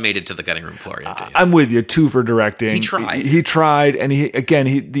 The button made it to the cutting room floor. I'm with you. 2 for directing. He tried. And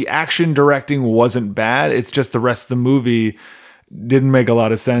the action directing wasn't bad. It's just the rest of the movie didn't make a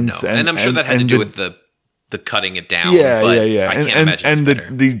lot of sense. No. And I'm sure that had to do with the cutting it down. Yeah. I can't imagine. And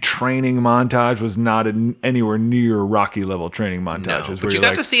the training montage was not anywhere near Rocky level training montages. No, but you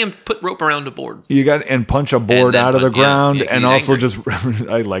got to see him put rope around a board. You got and punch a board out of the ground, and also just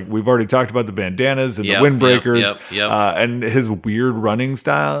we've already talked about the bandanas and the windbreakers, and his weird running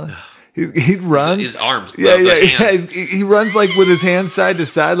style. He runs his arms. He runs like with his hands side to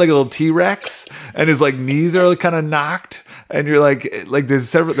side like a little T-Rex, and his like knees are kind of knocked. And you're like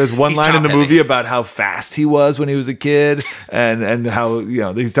there's one line in the movie about how fast he was when he was a kid, and how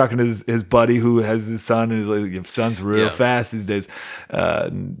he's talking to his buddy who has his son, and he's like, your son's real fast these days,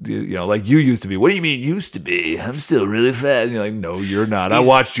 like you used to be. What do you mean used to be? I'm still really fast. And you're like, no, you're not. I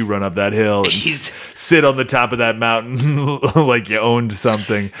watched you run up that hill and sit on the top of that mountain like you owned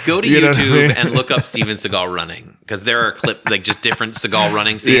something. Go to YouTube and look up Steven Seagal running, because there are like just different Seagal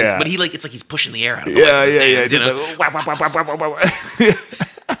running scenes, but it's like he's pushing the air out of the way.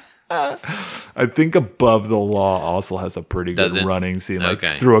 I think Above the Law also has a pretty good running scene,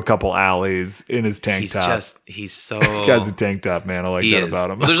 through a couple alleys in his tank top. He's so guy's a tank top, man. I like that about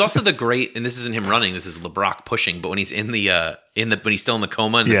him. Well, there's also the great, and this isn't him running. This is LeBrock pushing. But when he's in the when he's still in the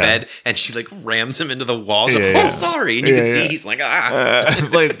coma in the bed, and she like rams him into the wall. She's like, oh, sorry, and you can see he's like,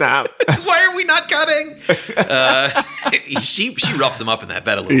 please stop. Why are we not cutting? She roughs him up in that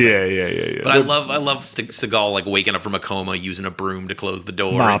bed a little bit. Yeah. But I love Seagal like waking up from a coma using a broom to close the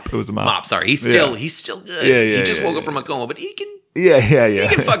door. It was a mop. Sorry, he's still good. He just woke up from a coma, but he can. Yeah. He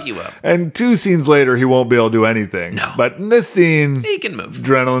can fuck you up. And 2 scenes later, he won't be able to do anything. No. But in this scene, he can move.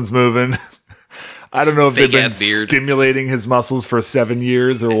 Adrenaline's moving. I don't know if they've been stimulating his muscles for 7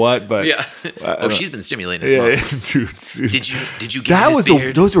 years or what, but she's been stimulating his muscles. Dude. Did you get his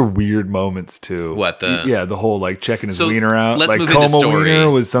beard? Those were weird moments too. What the whole like checking his wiener out. Let's like move coma into story.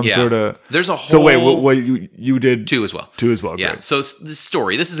 Wiener was some sort of. There's a whole. So wait, what you did 2 as well. 2 as well. Yeah. Great. So the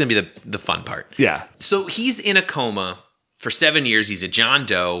story. This is gonna be the fun part. Yeah. So he's in a coma. For 7 years, he's a John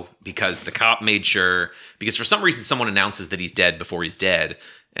Doe because the cop made sure, because for some reason someone announces that he's dead before he's dead,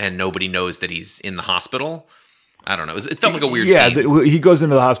 and nobody knows that he's in the hospital. I don't know. It felt like a weird scene. Yeah, he goes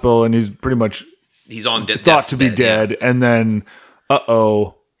into the hospital and he's pretty much thought to be dead, and then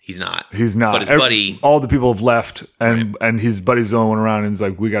he's not. He's not. But his buddy, all the people have left, and his buddy's the only one around, and he's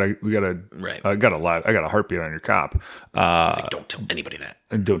like, we gotta, I got a heartbeat on your cop. He's like, don't tell anybody that.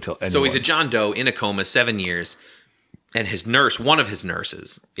 And don't tell anyone. So he's a John Doe in a coma, 7 years. And his nurse, one of his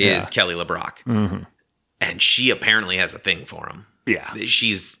nurses, is Kelly LeBrock. Mm-hmm. And she apparently has a thing for him. Yeah.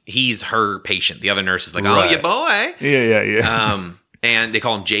 He's her patient. The other nurse is like, oh, your boy. Yeah. And they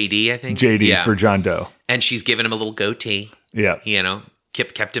call him JD, I think. JD for John Doe. And she's giving him a little goatee. Yeah.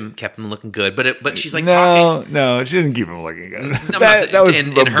 Kept him looking good. But she's like talking. No, she didn't keep him looking good. That was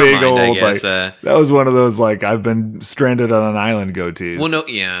in her big mind, old, I guess. that was one of those, like, I've been stranded on an island goatees. Well, no,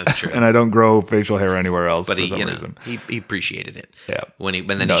 yeah, that's true. And I don't grow facial hair anywhere else for some reason. He appreciated it. Yeah.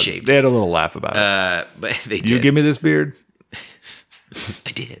 He shaved They had a little laugh about it. But they did. You give me this beard?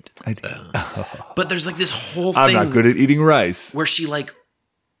 I did. But there's like this whole thing. I'm not good at eating rice. Where she like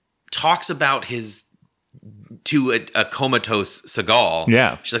talks about to a comatose Seagal.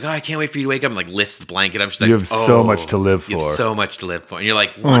 Yeah. She's like, oh, I can't wait for you to wake up, and like lifts the blanket up. She's like, you have so much to live for. You have so much to live for. And you're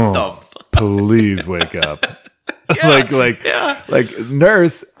like, what the? Please wake up. Like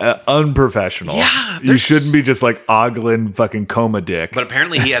nurse, unprofessional. Yeah. You shouldn't be just like ogling fucking coma dick. But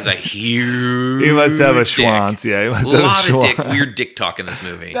apparently he has a huge He must have a dick. schwanz. Yeah. He must have a lot of dick, weird dick talk in this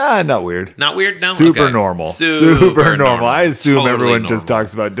movie. Not weird. Not weird? No? Super normal. Super normal. I assume everyone just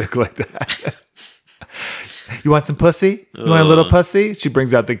talks about dick like that. You want some pussy? You want a little pussy? She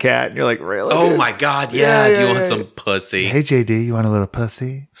brings out the cat, and you're like, really? Oh my God, yeah. Do you want some pussy? Hey, JD, you want a little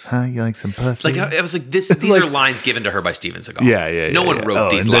pussy? Huh? You like some pussy? Like, I was like, these are lines given to her by Steven Seagal. Yeah. No one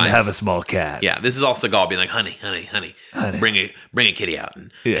wrote these and lines. Then have a small cat. Yeah, this is all Seagal being like, honey, bring a kitty out and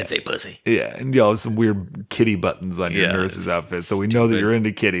say pussy. Yeah, and you have some weird kitty buttons on your nurse's outfit, so we know that you're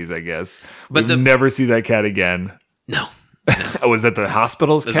into kitties, I guess. But we'll never see that cat again. No. Oh, was that the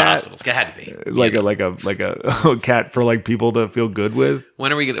hospital's It was cat? the hospital's cat. Had to be. Like a cat for like people to feel good with.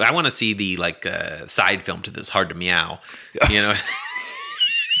 When are we gonna? I want to see the side film to this. Hard to Meow. You know,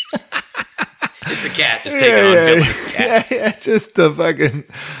 it's a cat just taking on villainous cats. Yeah, just a fucking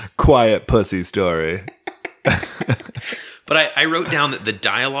quiet pussy story. But I wrote down that the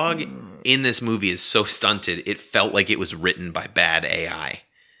dialogue in this movie is so stunted. It felt like it was written by bad AI.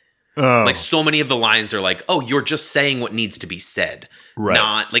 Oh. Like so many of the lines are like, "Oh, you're just saying what needs to be said." Right.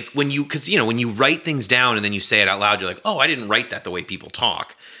 Not like when you, because when you write things down and then you say it out loud, you're like, "Oh, I didn't write that the way people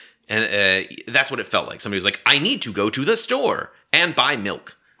talk," and that's what it felt like. Somebody was like, "I need to go to the store and buy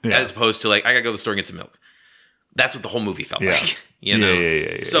milk," as opposed to like, "I gotta go to the store and get some milk." That's what the whole movie felt like.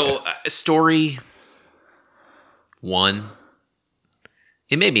 Yeah. So story 1,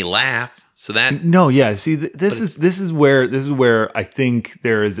 it made me laugh. So that No, yeah. See, this is where I think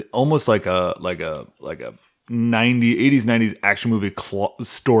there is almost like a 80s 90s action movie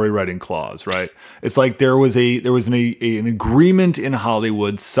story writing clause, right? It's like there was an agreement in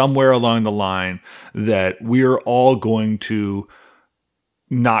Hollywood somewhere along the line that we're all going to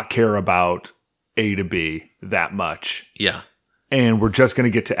not care about A to B that much. Yeah. And we're just going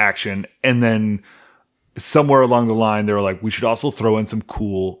to get to action, and then somewhere along the line, they were like, we should also throw in some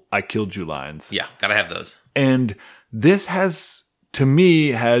cool "I killed you" lines. Yeah, gotta have those. And this to me,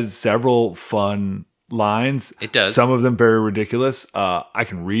 has several fun lines. It does. Some of them very ridiculous. I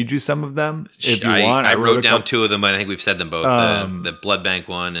can read you some of them if you want. I wrote down 2 of them, but I think we've said them both. The blood bank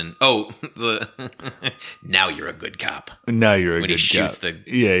one and the now you're a good cop. Now you're a when good he shoots cop.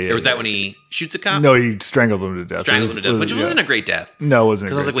 the or was that when he shoots a cop? No, he strangled him to death. Which wasn't a great death. No, it wasn't.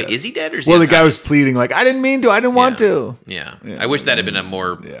 Because I was like, wait, is he dead or is he the guy unconscious? was pleading like, I didn't mean to. I didn't want to. Yeah. I wish that had been a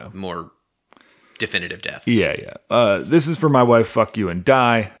more definitive death. Yeah. This is for my wife. Fuck you and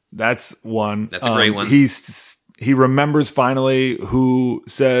die. That's one. That's a great one. He remembers finally who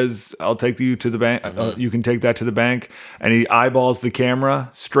says, I'll take you to the bank. You can take that to the bank. And he eyeballs the camera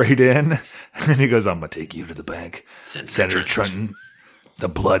straight in. And he goes, I'm going to take you to the bank. Senator Trenton, the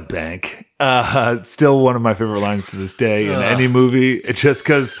blood bank. Still one of my favorite lines to this day in any movie. It's just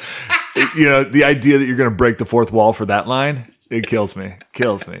because, the idea that you're going to break the fourth wall for that line. It kills me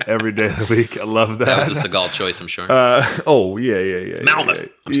every day of the week. I love that. That was a Seagal choice, I'm sure. Yeah. Malmuth.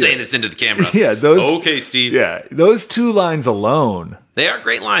 I'm saying this into the camera. Yeah, okay, Steve. Yeah, those 2 lines alone. They are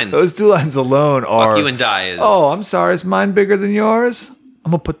great lines. Those 2 lines alone are. Fuck you and die is. Oh, I'm sorry. Is mine bigger than yours?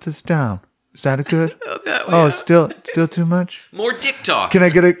 I'm gonna put this down. Is that good? Still too much. More dick talk. Can I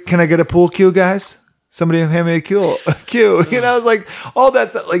get a pool cue, guys? Somebody hand me a cue. It's like all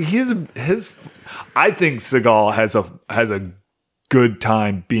that. Like his. I think Seagal has a good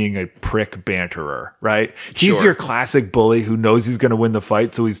time being a prick banterer, right? He's your classic bully who knows he's going to win the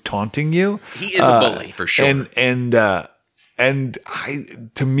fight, so he's taunting you. He is a bully for sure.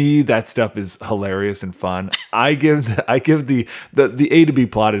 To me, that stuff is hilarious and fun. I give the A to B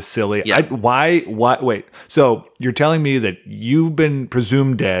plot is silly. Yeah. Why? Wait. So you're telling me that you've been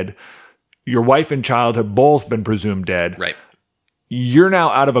presumed dead. Your wife and child have both been presumed dead. Right. You're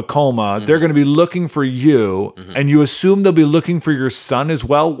now out of a coma. Mm-hmm. They're going to be looking for you, and you assume they'll be looking for your son as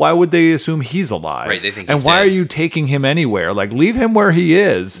well. Why would they assume he's alive? Right, they think and he's why dead. are you taking him anywhere? Like, leave him where he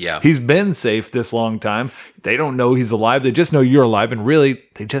is. Yeah. He's been safe this long time. They don't know he's alive. They just know you're alive, and really,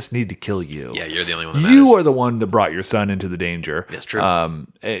 they just need to kill you. Yeah, you're the only one that matters. You are the one that brought your son into the danger. That's true.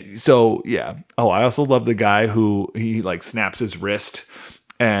 So, yeah. Oh, I also love the guy who he, like, snaps his wrist.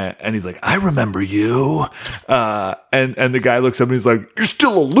 And he's like, I remember you. And the guy looks up and he's like, you're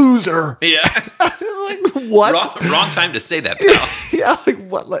still a loser. Yeah. Like, what? Wrong time to say that, pal. Yeah, like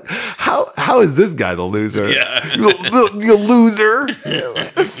what? Like, how is this guy the loser? Yeah. You loser.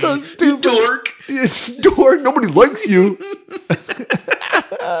 That's so stupid. Dork. Dork. Nobody likes you.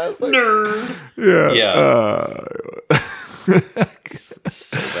 Nerd. Yeah.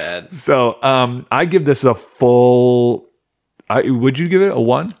 So bad. So I give this a full... would you give it a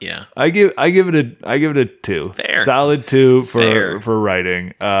 1? Yeah. I give it a 2. Fair. Solid 2 Fair. for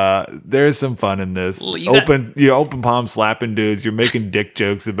writing. There's some fun in this. Well, open palm slapping dudes. You're making dick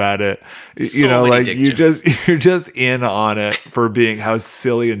jokes about it. So many dick jokes. you're just in on it for being how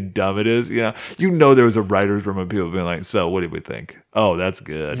silly and dumb it is. There was a writer's room of people being like, so what do we think? Oh, that's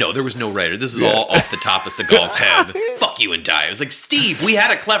good. No, there was no writer. This is all off the top of Seagal's head. Fuck you and die. It was like, Steve, we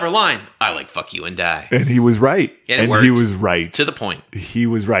had a clever line. I like fuck you and die. And he was right. And he works. was right. To the point. He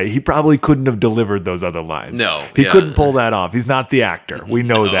was right. He probably couldn't have delivered those other lines. No. He couldn't pull that off. He's not the actor. We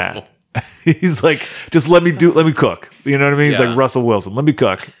know that. He's like, just let me cook. You know what I mean? He's like Russell Wilson. Let me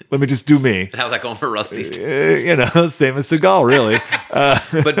cook. Let me just do me. How's that going for Rusty? Same as Seagal, really.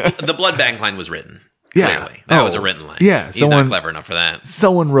 But the blood bank line was written. Yeah. Clearly. That was a written line. Yeah. He's not clever enough for that.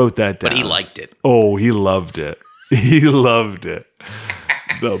 Someone wrote that down. But he liked it. Oh, he loved it. He loved it.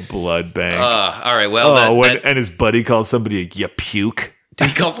 The blood bank. All right. Well, and his buddy calls somebody you puke. did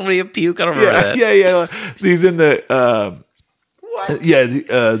he call somebody a puke? I don't remember that. Yeah. He's in the what? Yeah,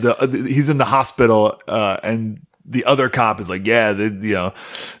 he's in the hospital, and the other cop is like,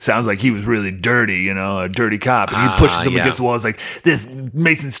 sounds like he was really dirty, a dirty cop, and he pushes him against the wall. It's like, this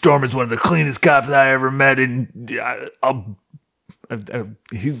Mason Storm is one of the cleanest cops I ever met, and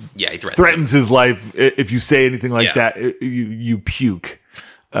he threatens his life if you say anything like that. You puke.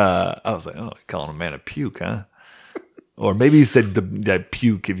 I was like, oh, calling a man a puke, huh? Or maybe he said that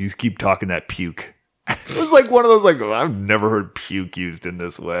puke if you keep talking that puke. It was like one of those, I've never heard puke used in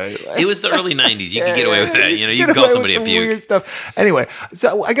this way. It was the early 90s. You could get away with that. You can call somebody a puke. Weird stuff. Anyway,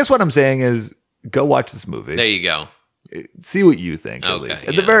 so I guess what I'm saying is go watch this movie. There you go. See what you think, at least.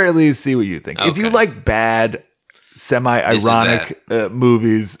 At the very least, see what you think. If you like bad, semi-ironic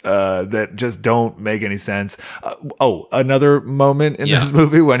movies that just don't make any sense. Another moment in this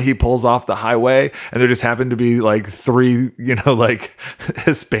movie when he pulls off the highway and there just happen to be like three,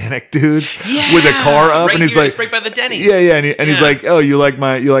 Hispanic dudes with a car up, and he's like, right by the Denny's. Yeah, and he's like, oh, you like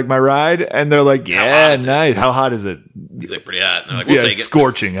my ride? And they're like, yeah, nice. How hot is it? He's like, pretty hot. And they're like, we'll take it.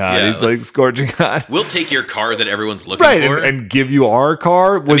 Scorching hot. Yeah, he's like scorching hot. We'll take your car that everyone's looking for, and give you our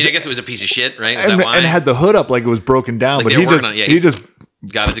car. I guess it was a piece of shit, right? Is that why? And had the hood up like it was broken down, but he just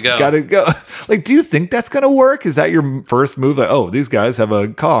got it to go. Got to go. Like, do you think that's gonna work? Is that your first move? Like, oh, these guys have a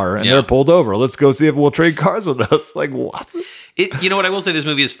car and they're pulled over. Let's go see if we'll trade cars with us. Like, what? You know what? I will say this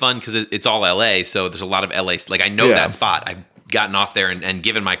movie is fun because it's all LA, so there's a lot of LA. Like, I know that spot. I've gotten off there and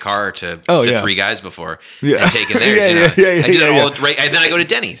given my car to three guys before and taken theirs. I did it all right, and then I go to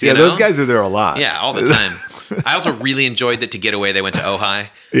Denny's. You know? Those guys are there a lot. Yeah, all the time. I also really enjoyed that to get away. They went to Ojai.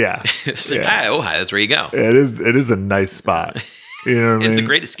 Yeah, it's like, Ojai. That's where you go. It is a nice spot. You know what it's I mean? a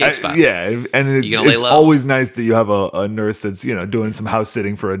great escape spot. And it's always nice that you have a nurse that's doing some house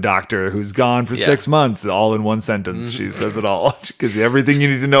sitting for a doctor who's gone for 6 months, all in one sentence. Mm-hmm. She says it all. She gives you everything you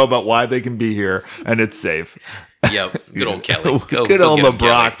need to know about why they can be here, and it's safe. Yep, good old Kelly. Good old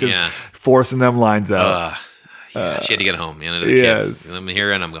LeBrock just forcing them lines out. She had to get home, to the kids. I'm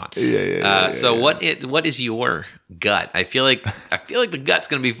here and I'm gone. So what is your gut? I feel like the gut's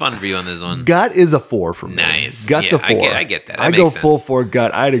gonna be fun for you on this one. Gut is a 4 for me. Nice. Gut's a 4. I get that. I go full 4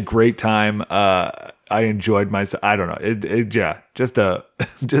 gut. I had a great time. I enjoyed myself. I don't know.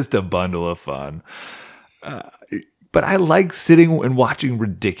 Just a bundle of fun. But I like sitting and watching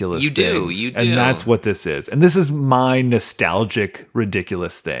ridiculous things. You do. And that's what this is. And this is my nostalgic,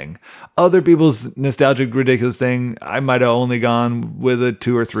 ridiculous thing. Other people's nostalgic, ridiculous thing, I might have only gone with a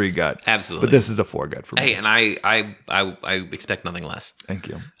 2 or 3 gut. Absolutely. But this is a 4 gut for me. Hey, and I expect nothing less. Thank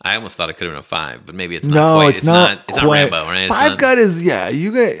you. I almost thought it could have been a 5, but maybe it's not quite. It's not Rambo, right? 5 gut is,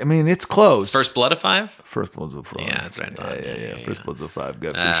 it's close. Is First Blood a 5? First Blood's a 5. Yeah, that's what I thought. Yeah. First Blood's a 5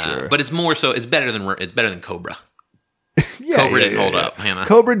 gut for sure. But it's more so, it's better than Cobra. Cobra didn't hold up, Hannah.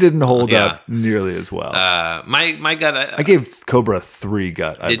 Cobra didn't hold up nearly as well. My gut. I gave Cobra 3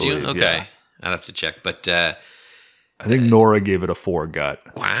 gut. Did you? Okay, yeah. I'd have to check. But I think Nora gave it a 4 gut.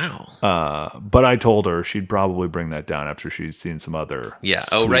 Wow. But I told her she'd probably bring that down after she'd seen some other. Yeah.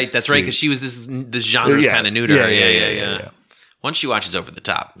 Right. That's right. Because she was this genre's kind of new to her. Yeah. Once she watches Over the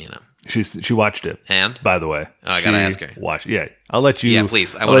Top, She watched it. And? By the way. Oh, I got to ask her. I'll let you. Yeah,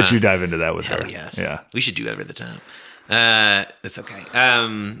 please. I'll let you dive into that with her. Yes. Yeah. We should do Over the Top. It's okay.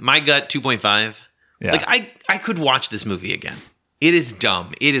 My gut 2.5. Yeah. Like I could watch this movie again. It is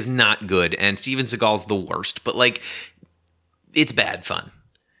dumb. It is not good. And Steven Seagal's the worst, but it's bad fun.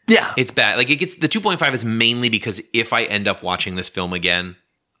 Yeah. It's bad. Like, it gets the 2.5 is mainly because if I end up watching this film again,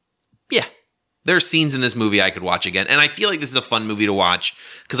 there are scenes in this movie I could watch again. And I feel like this is a fun movie to watch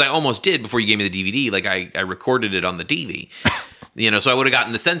because I almost did before you gave me the DVD. Like, I recorded it on the DV. So I would have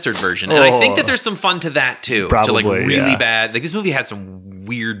gotten the censored version. And I think that there's some fun to that too. Probably, to really bad. Like, this movie had some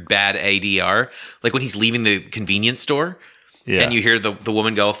weird bad ADR. Like when he's leaving the convenience store and you hear the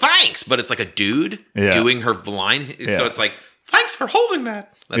woman go, "Thanks," but it's like a dude doing her line. Yeah. So it's like, "Thanks for holding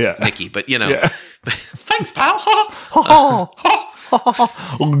that." That's Mickey, but thanks, pal.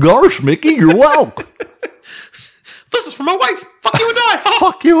 Gosh, Mickey, you're welcome. This is for my wife. Fuck you and die.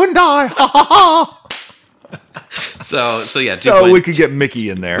 Fuck you and die. So yeah. So we could get Mickey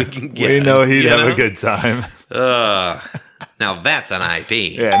in there. We know he'd have a good time. Now that's an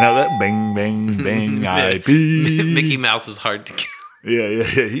IP. Yeah. Now that bang bang bang IP. Mickey Mouse is hard to kill. Yeah.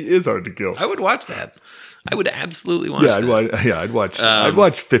 He is hard to kill. I would watch that. I would absolutely watch that. I'd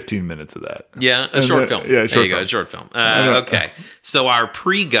watch 15 minutes of that. Yeah, a short film. Yeah, there you go, a short film. Okay. So our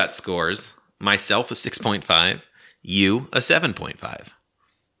pre-gut scores myself a 6.5, you a 7.5.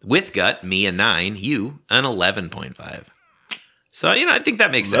 With gut, me a 9, you an 11.5. So, I think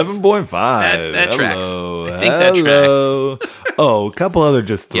that makes sense. 11.5. That tracks. Hello. I think that tracks. Oh, a couple other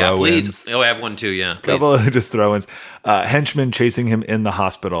just Yeah, throw-ins. please. Oh, I have one too, yeah. Please. Couple other just throw-ins. Henchman chasing him in the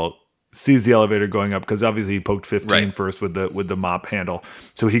hospital sees the elevator going up because obviously he poked 15 first with the mop handle.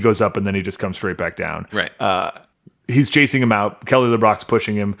 So he goes up and then he just comes straight back down. Right. He's chasing him out. Kelly LeBrock's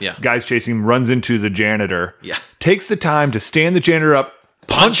pushing him. Yeah. Guy's chasing him, runs into the janitor. Yeah. Takes the time to stand the janitor up,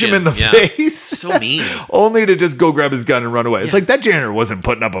 punch him in the face. So mean. Only to just go grab his gun and run away. It's like that janitor wasn't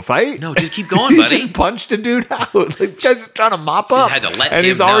putting up a fight. No, just keep going, He buddy. just punched a dude out. Like, this guy's just trying to mop up. had to let and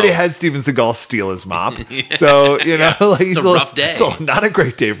him he's already know. had Steven Seagal steal his mop. So, like he's It's a rough day. It's not a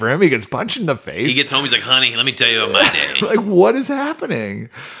great day for him. He gets punched in the face. He gets home, he's like, honey, let me tell you about my day. like, what is happening?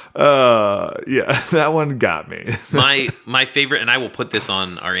 Yeah, that one got me. my favorite, and I will put this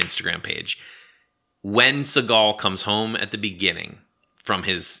on our Instagram page. When Seagal comes home at the beginning from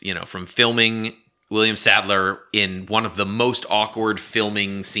his, from filming William Sadler in one of the most awkward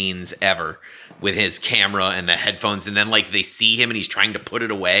filming scenes ever with his camera and the headphones, and then they see him and he's trying to put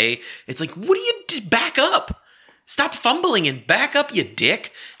it away. It's like, what do you do? Back up. Stop fumbling and back up, you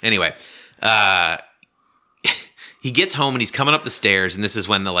dick. Anyway, he gets home and he's coming up the stairs, and this is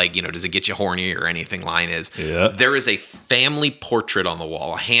when the does it get you horny or anything line is. Yeah. There is a family portrait on the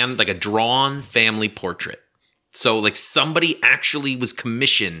wall, a drawn family portrait. So somebody actually was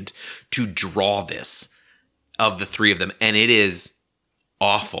commissioned to draw this of the three of them, and it is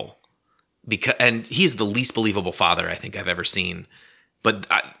awful. And he's the least believable father I think I've ever seen. But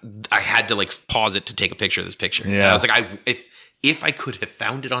I had to pause it to take a picture of this picture. Yeah. And I was like, if I could have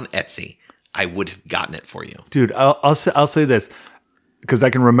found it on Etsy, I would have gotten it for you. Dude, I'll say this because I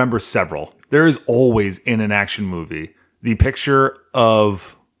can remember several. There is always in an action movie the picture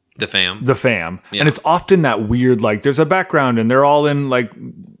of The fam. Yeah. Yeah. And it's often that weird, there's a background and they're all in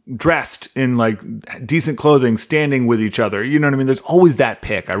dressed in decent clothing, standing with each other. You know what I mean? There's always that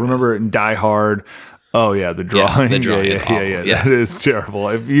pic. I remember it in Die Hard. Oh yeah, the drawing. The drawing is awful. Yeah. That is terrible.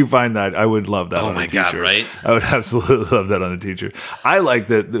 If you find that, I would love that. Oh on my a t-shirt. God, right? I would absolutely love that on a t-shirt. I like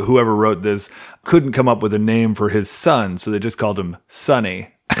that whoever wrote this couldn't come up with a name for his son, so they just called him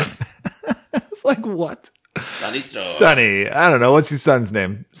Sonny. It's like, what? Sunny Store. Sonny. I don't know. What's his son's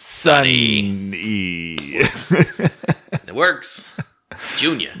name? Sonny. It works.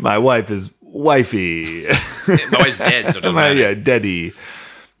 Junior. My wife is wifey. My wife's dead, so it doesn't matter. Daddy.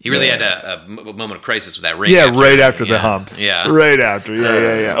 He really had a moment of crisis with that ring. Yeah, right after the humps. Yeah. Right after.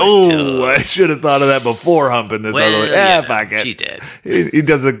 Yeah. Oh, I should have thought of that before humping this other way. Fuck it. She's dead. He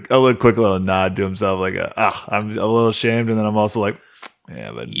does a quick little nod to himself, I'm a little ashamed, and then I'm also like,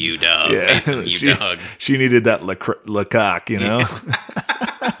 yeah, but you dog, Mason, dog. She needed that Lecoq, you know.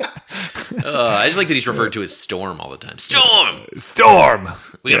 I just like that he's referred to as Storm all the time. Storm.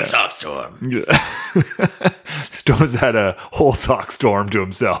 We gotta talk, Storm. Yeah. Storm's had a whole talk storm to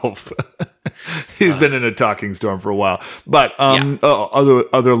himself. He's been in a talking storm for a while. But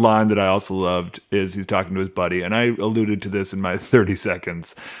other line that I also loved is he's talking to his buddy, and I alluded to this in my 30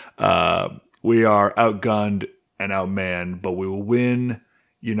 seconds. We are outgunned and outmanned, but we will win.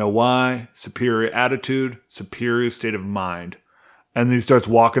 You know why? Superior attitude, superior state of mind. And then he starts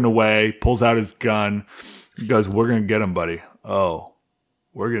walking away, pulls out his gun, goes, "We're going to get him, buddy. Oh,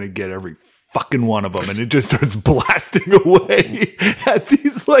 we're going to get every fucking one of them." And it just starts blasting away at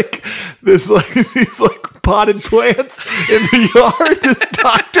these potted plants in the yard. This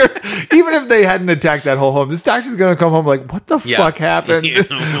doctor, even if they hadn't attacked that whole home, this doctor's going to come home like, what the fuck happened?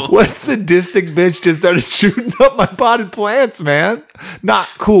 What sadistic bitch just started shooting up my potted plants, man? Not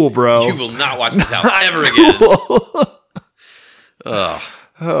cool, bro. You will not watch this house ever again. Ugh.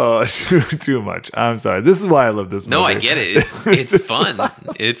 Oh, too much. I'm sorry. This is why I love this movie. No, I get it. It's fun.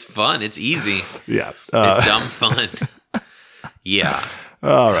 It's fun. It's easy. Yeah. It's dumb fun. Yeah.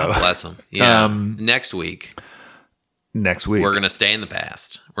 All right. God bless them. Yeah. Next week, we're going to stay in the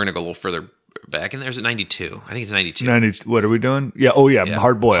past. We're going to go a little further back. And there's a 92. I think it's 92. What are we doing? Yeah. Oh, yeah.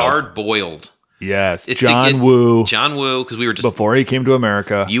 Hard boiled. Hard boiled. Yes. John Woo. John Woo, because we were just... Before he came to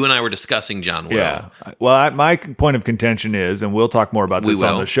America. You and I were discussing John Woo. Yeah. Well, my point of contention is, and we'll talk more about this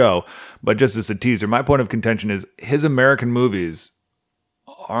on the show, but just as a teaser, my point of contention is his American movies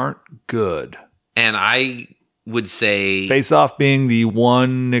aren't good. And I would say... Face Off being the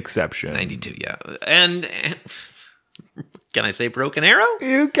one exception. 92, yeah. And... Can I say Broken Arrow?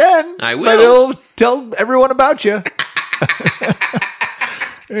 You can. I will. But it'll tell everyone about you.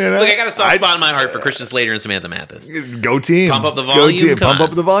 know? Look, I got a soft spot in my heart for Christian Slater and Samantha Mathis. Go team. Pump up the volume. Go team. Come Pump on.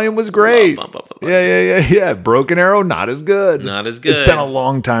 up the volume was great. Pump up the volume. Yeah. Broken Arrow, not as good. Not as good. It's been a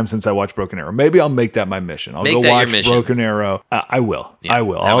long time since I watched Broken Arrow. Maybe I'll make that my mission. I'll Make go that your watch mission. Broken Arrow. I will. Yeah, I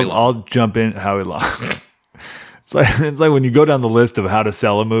will. Howie Long. I'll jump in. Howie Long. It's like when you go down the list of how to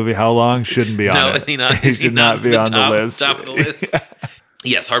sell a movie, how long shouldn't be on No, it. is he not? He Is he should not be the on top, the list. top of the list?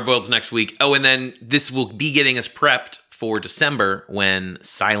 Yes, Hardboiled's next week. Oh, and then this will be getting us prepped for December when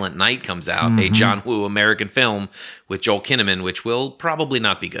Silent Night comes out, a John Woo American film with Joel Kinnaman, which will probably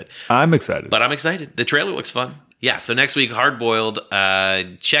not be good. I'm excited. But I'm excited. The trailer looks fun. Yeah, so next week,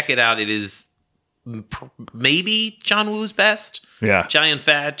 Hardboiled. Check it out. It is maybe John Woo's best. Yeah. Giant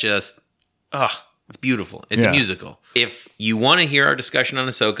Fat, just, it's beautiful. It's a musical. If you want to hear our discussion on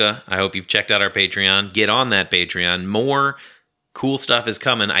Ahsoka, I hope you've checked out our Patreon. Get on that Patreon. More cool stuff is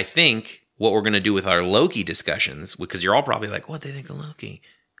coming. I think what we're going to do with our Loki discussions, because you're all probably like, what, they think of Loki?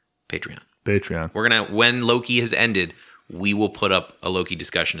 Patreon. We're going to, when Loki has ended, we will put up a Loki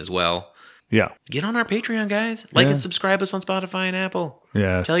discussion as well. Yeah. Get on our Patreon, guys. Like and subscribe us on Spotify and Apple.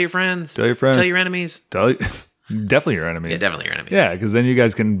 Yes. Tell your friends. Tell your friends. Tell your enemies. Definitely your enemies. Yeah, definitely your enemies. Yeah, because then you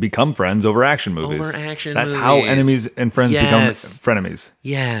guys can become friends over action movies. That's how enemies and friends become frenemies.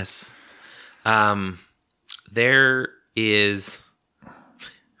 Yes. There is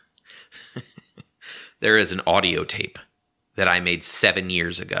an audio tape that I made 7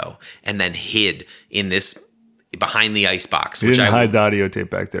 years ago and then hid in this behind the icebox. You didn't hide the audio tape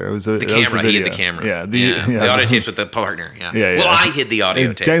back there. It was the camera. He hid the camera. Yeah. The audio tape's with the partner. Yeah. Yeah. Well, I hid the audio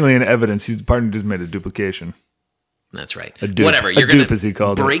tape. Technically in evidence, his partner just made a duplication. That's right. Dupe. Whatever. You're going to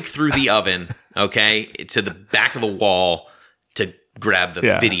break it. through the oven, okay, to the back of the wall to grab the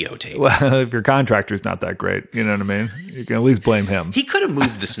videotape. Well, if your contractor's not that great, you know what I mean? You can at least blame him. He could have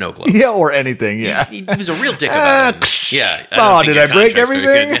moved the snow globes. Yeah, or anything, yeah. He was a real dick about it. Yeah. Did I break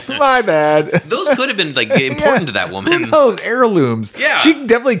everything? My bad. Those could have been like important to that woman. Who knows? Heirlooms. Yeah. She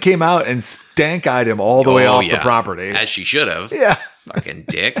definitely came out and stank-eyed him all the way off the property. As she should have. Yeah. Fucking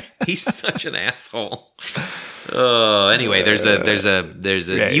dick. He's such an asshole. Anyway, there's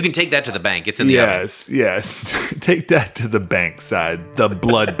a. You can take that to the bank. It's in the oven. Yes. Take that to the bank side, the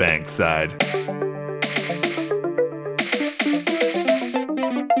blood bank side.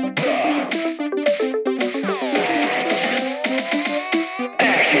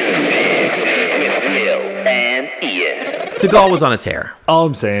 Seagal was on a tear. All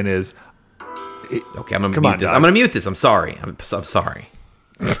I'm saying is, okay, I'm gonna mute this. I'm gonna mute this. I'm sorry. I'm sorry.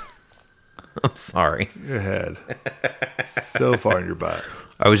 I'm sorry. Your head so far in your butt.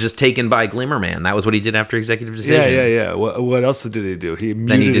 I was just taken by Glimmer Man. That was what he did after Executive Decision. Yeah. What else did he do? He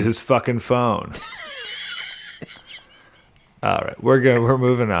muted his fucking phone. All right, we're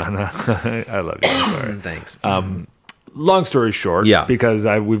moving on. I love you. I'm sorry. Thanks. Long story short, because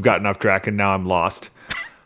we've gotten off track and now I'm lost.